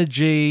high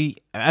energy.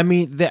 I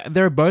mean,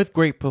 they're both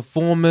great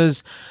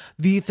performers.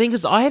 The thing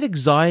is, I had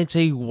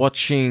anxiety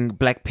watching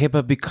Black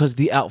Pepper because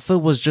the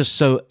outfit was just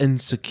so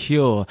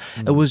insecure.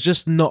 It was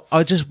just not,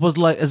 I just was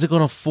like, is it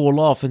going to fall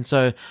off? And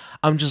so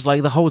I'm just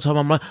like, the whole time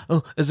I'm like,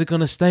 oh, is it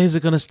going to stay? Is it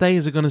going to stay?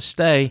 Is it going to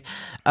stay?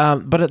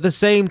 But at the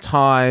same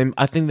time,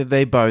 I think that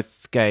they both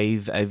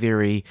gave a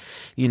very,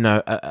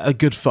 a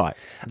good fight.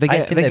 They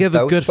gave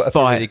a good put up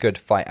fight. a really good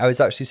fight. I was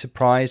actually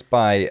surprised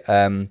by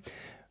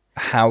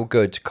how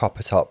good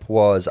Copper Top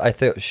was. I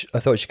thought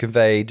she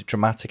conveyed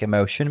dramatic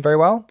emotion very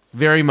well.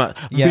 Very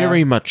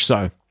much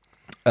so.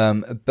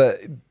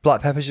 But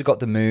Black Pepper's just got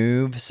the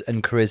moves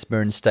and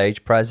charisma and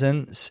stage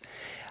presence.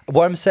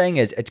 What I'm saying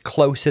is it's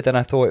closer than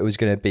I thought it was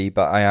going to be,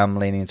 but I am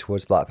leaning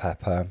towards Black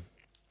Pepper.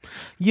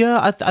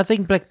 Yeah, I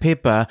think Black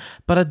Pepper,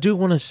 but I do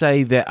want to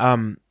say that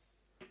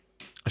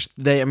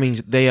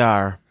they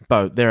are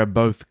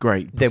both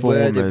great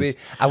performers.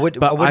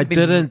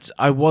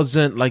 I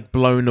wasn't like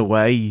blown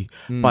away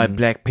by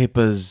Black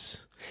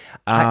Pepper's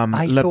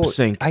lip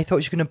sync. I thought she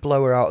was going to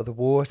blow her out of the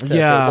water.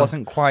 Yeah, but it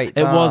wasn't quite.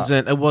 It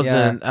wasn't.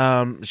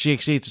 Yeah. She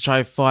actually had to try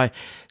to fight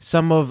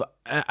some of.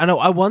 I know.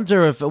 I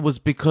wonder if it was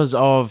because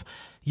of.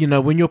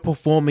 When you're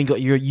performing,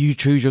 you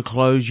choose your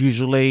clothes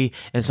usually,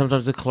 and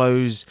sometimes the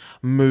clothes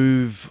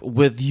move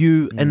with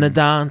you in the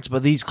dance,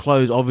 but these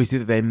clothes, obviously,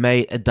 that they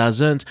made, it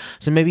doesn't.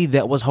 So maybe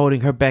that was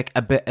holding her back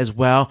a bit as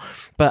well.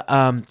 But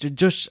at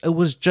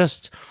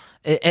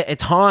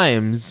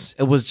times,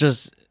 it was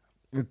just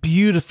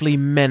beautifully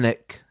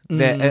manic.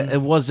 That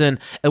it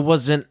wasn't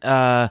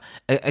a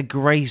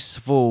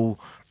graceful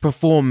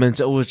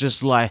performance. It was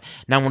just like,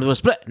 now I want to do a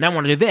split, now I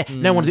want to do that,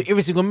 now I want to do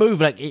every single move.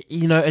 Like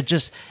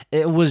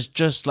it was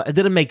just like, it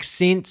didn't make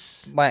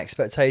sense. My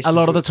expectations a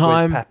lot of the with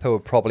time Pepper were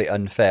probably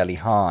unfairly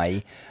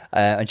high,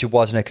 and she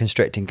wasn't a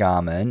constricting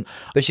garment,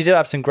 but she did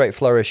have some great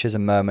flourishes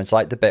and moments,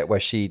 like the bit where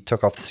she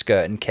took off the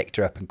skirt and kicked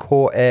her up and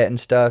caught it and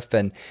stuff.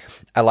 And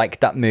I like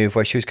that move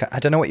where she was, I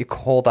don't know what you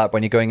call that,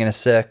 when you're going in a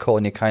circle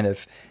and you're kind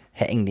of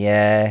hitting the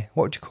air.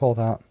 What would you call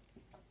that?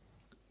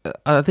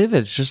 I think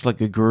it's just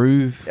like a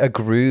groove. A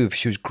groove.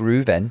 She was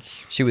grooving.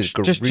 She was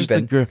grooving. Just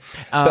a groove.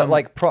 But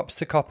like props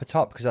to Props to Copper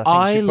Top, because I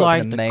think she put up an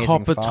liked amazing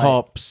Copper fight.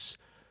 Top's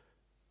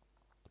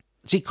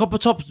See, Copper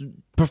Top's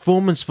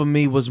performance for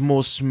me was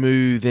more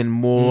smooth and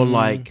more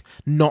like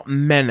not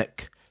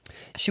manic.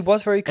 She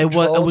was very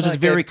controlled. It was just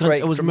very.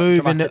 It was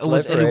moving. It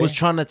was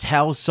trying to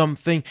tell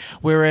something.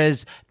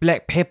 Whereas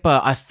Black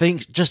Pepper, I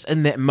think, just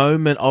in that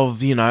moment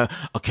of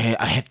okay,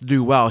 I have to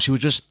do well. She was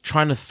just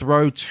trying to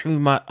throw too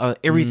much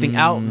everything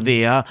out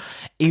there,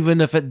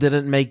 even if it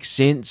didn't make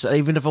sense.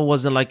 Even if it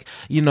wasn't like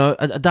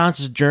a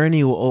dancer's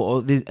journey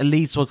or the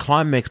elites or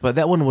climax. But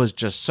that one was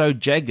just so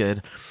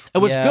jagged. It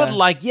was good,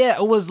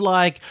 it was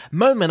like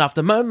moment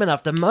after moment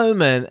after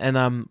moment,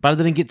 and but I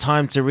didn't get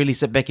time to really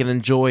sit back and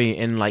enjoy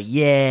and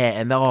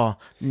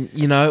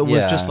it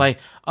was just like,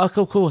 oh,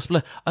 cool,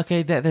 split.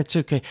 Okay, that's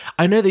okay.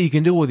 I know that you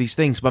can do all these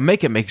things, but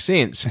make it make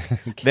sense.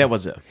 Okay. That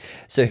was it.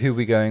 So who are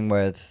we going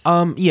with?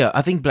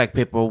 I think Black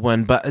Pepper will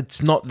win, but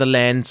it's not the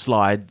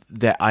landslide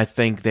that I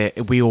think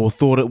that we all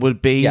thought it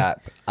would be. Yeah,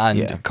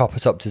 and Copper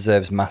Top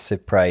deserves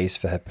massive praise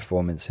for her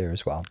performance here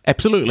as well.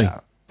 Absolutely. Yeah.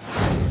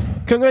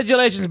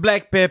 Congratulations,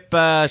 Black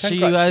Pepper.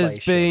 She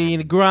has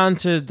been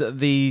granted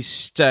the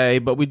stay,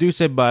 but we do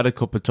say bye to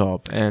Copper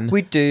Top. And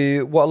we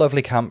do. What a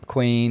lovely camp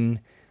queen.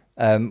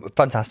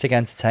 Fantastic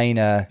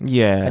entertainer.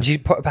 Yeah. And she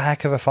put up a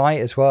heck of a fight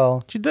as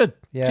well. She did.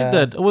 Yeah. She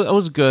did. It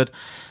was good.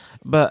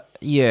 But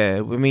yeah,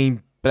 I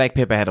mean, Black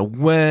Pepper had a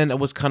win. It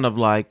was kind of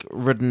like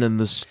written in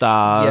the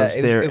stars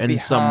in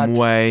some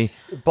way.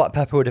 Black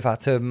Pepper would have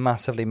had to have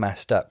massily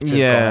messed up to have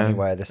gone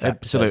anywhere this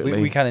episode.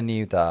 Absolutely. We kind of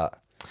knew that.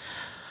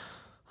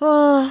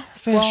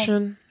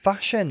 Fashion. Well,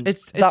 fashion.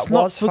 It's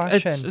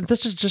fashion.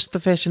 This is just the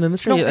fashion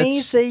industry. It's not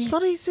easy. It's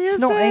not easy. It's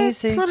not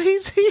easy. It's not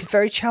easy. It's a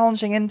very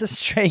challenging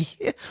industry.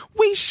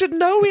 We should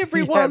know,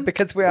 everyone.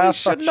 Because we are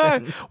fashion.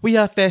 Should know. We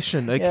are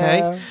fashion,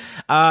 okay?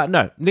 Yeah.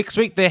 No, next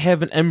week they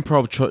have an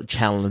improv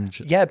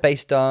challenge. Yeah,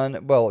 based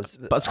on, but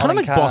it's kind of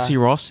like Bossy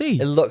Rossi.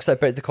 It looks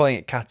like, but they're calling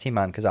it Catty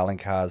Man because Alan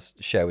Carr's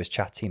show is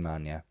Chatty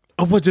Man, yeah.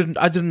 Oh,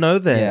 I didn't know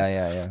that.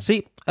 Yeah.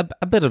 See,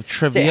 a bit of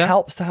trivia. See, it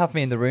helps to have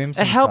me in the room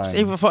sometimes. It helps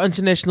even for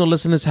international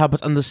listeners, help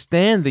us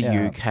understand the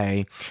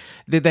UK.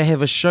 They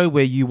have a show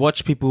where you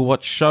watch people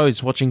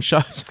watching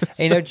shows.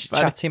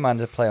 Chatty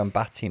Man's a play on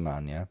Batty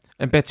Man, yeah?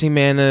 And Batty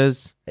Man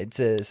is... It's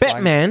a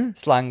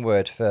slang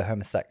word for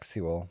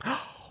homosexual.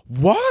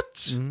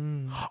 What?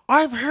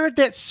 I've heard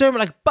that so much,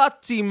 like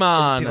Batty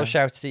Man. People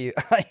shouted at you.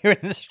 You're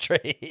in the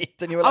street,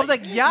 and you were like, I was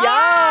like,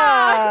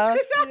 yes,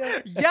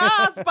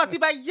 yes, Batty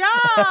Man, yes.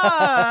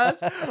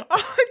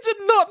 I did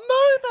not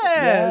know that.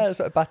 Yeah, that's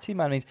what a Batty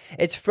Man means.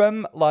 It's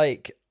from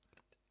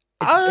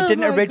it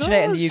didn't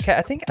originate in the UK.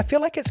 I feel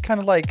like it's kind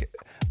of like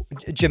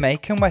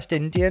Jamaican, West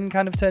Indian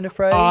kind of turn of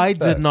phrase. I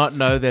did not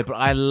know that, but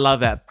I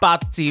love it.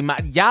 Batty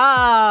Man,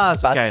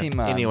 yes. Batty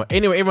Man. Anyway,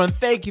 everyone,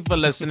 thank you for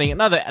listening.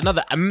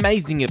 Another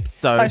amazing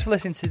episode. Thanks for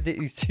listening to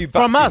these two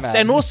from Batty us, men.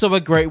 and also a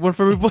great one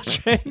for RuPaul's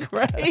Drag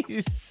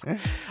Race.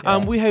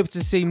 We hope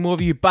to see more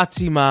of you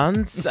Batty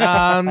Mans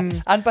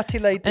and Batty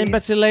ladies, and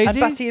Batty ladies, and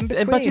Batty in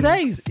between, and Batty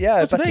days.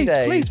 Yeah, Batty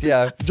days.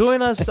 Please,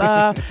 join us.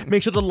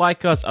 Make sure to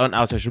like us on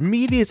our social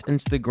medias: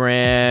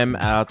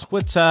 Instagram, our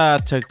Twitter,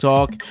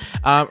 TikTok.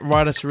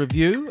 Write us a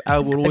review.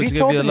 We'll always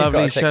give you a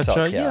lovely shout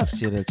out. Yeah, I've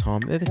seen it,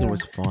 Tom. They can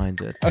always find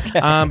it. Okay.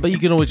 But you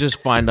can always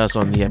just find us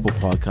on the Apple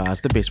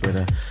Podcast. The best way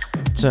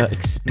to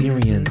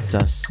experience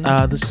us.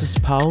 This is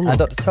Paul and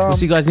Dr. Tom. We'll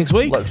see you guys next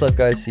week. Let's love,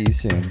 guys. See you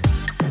soon.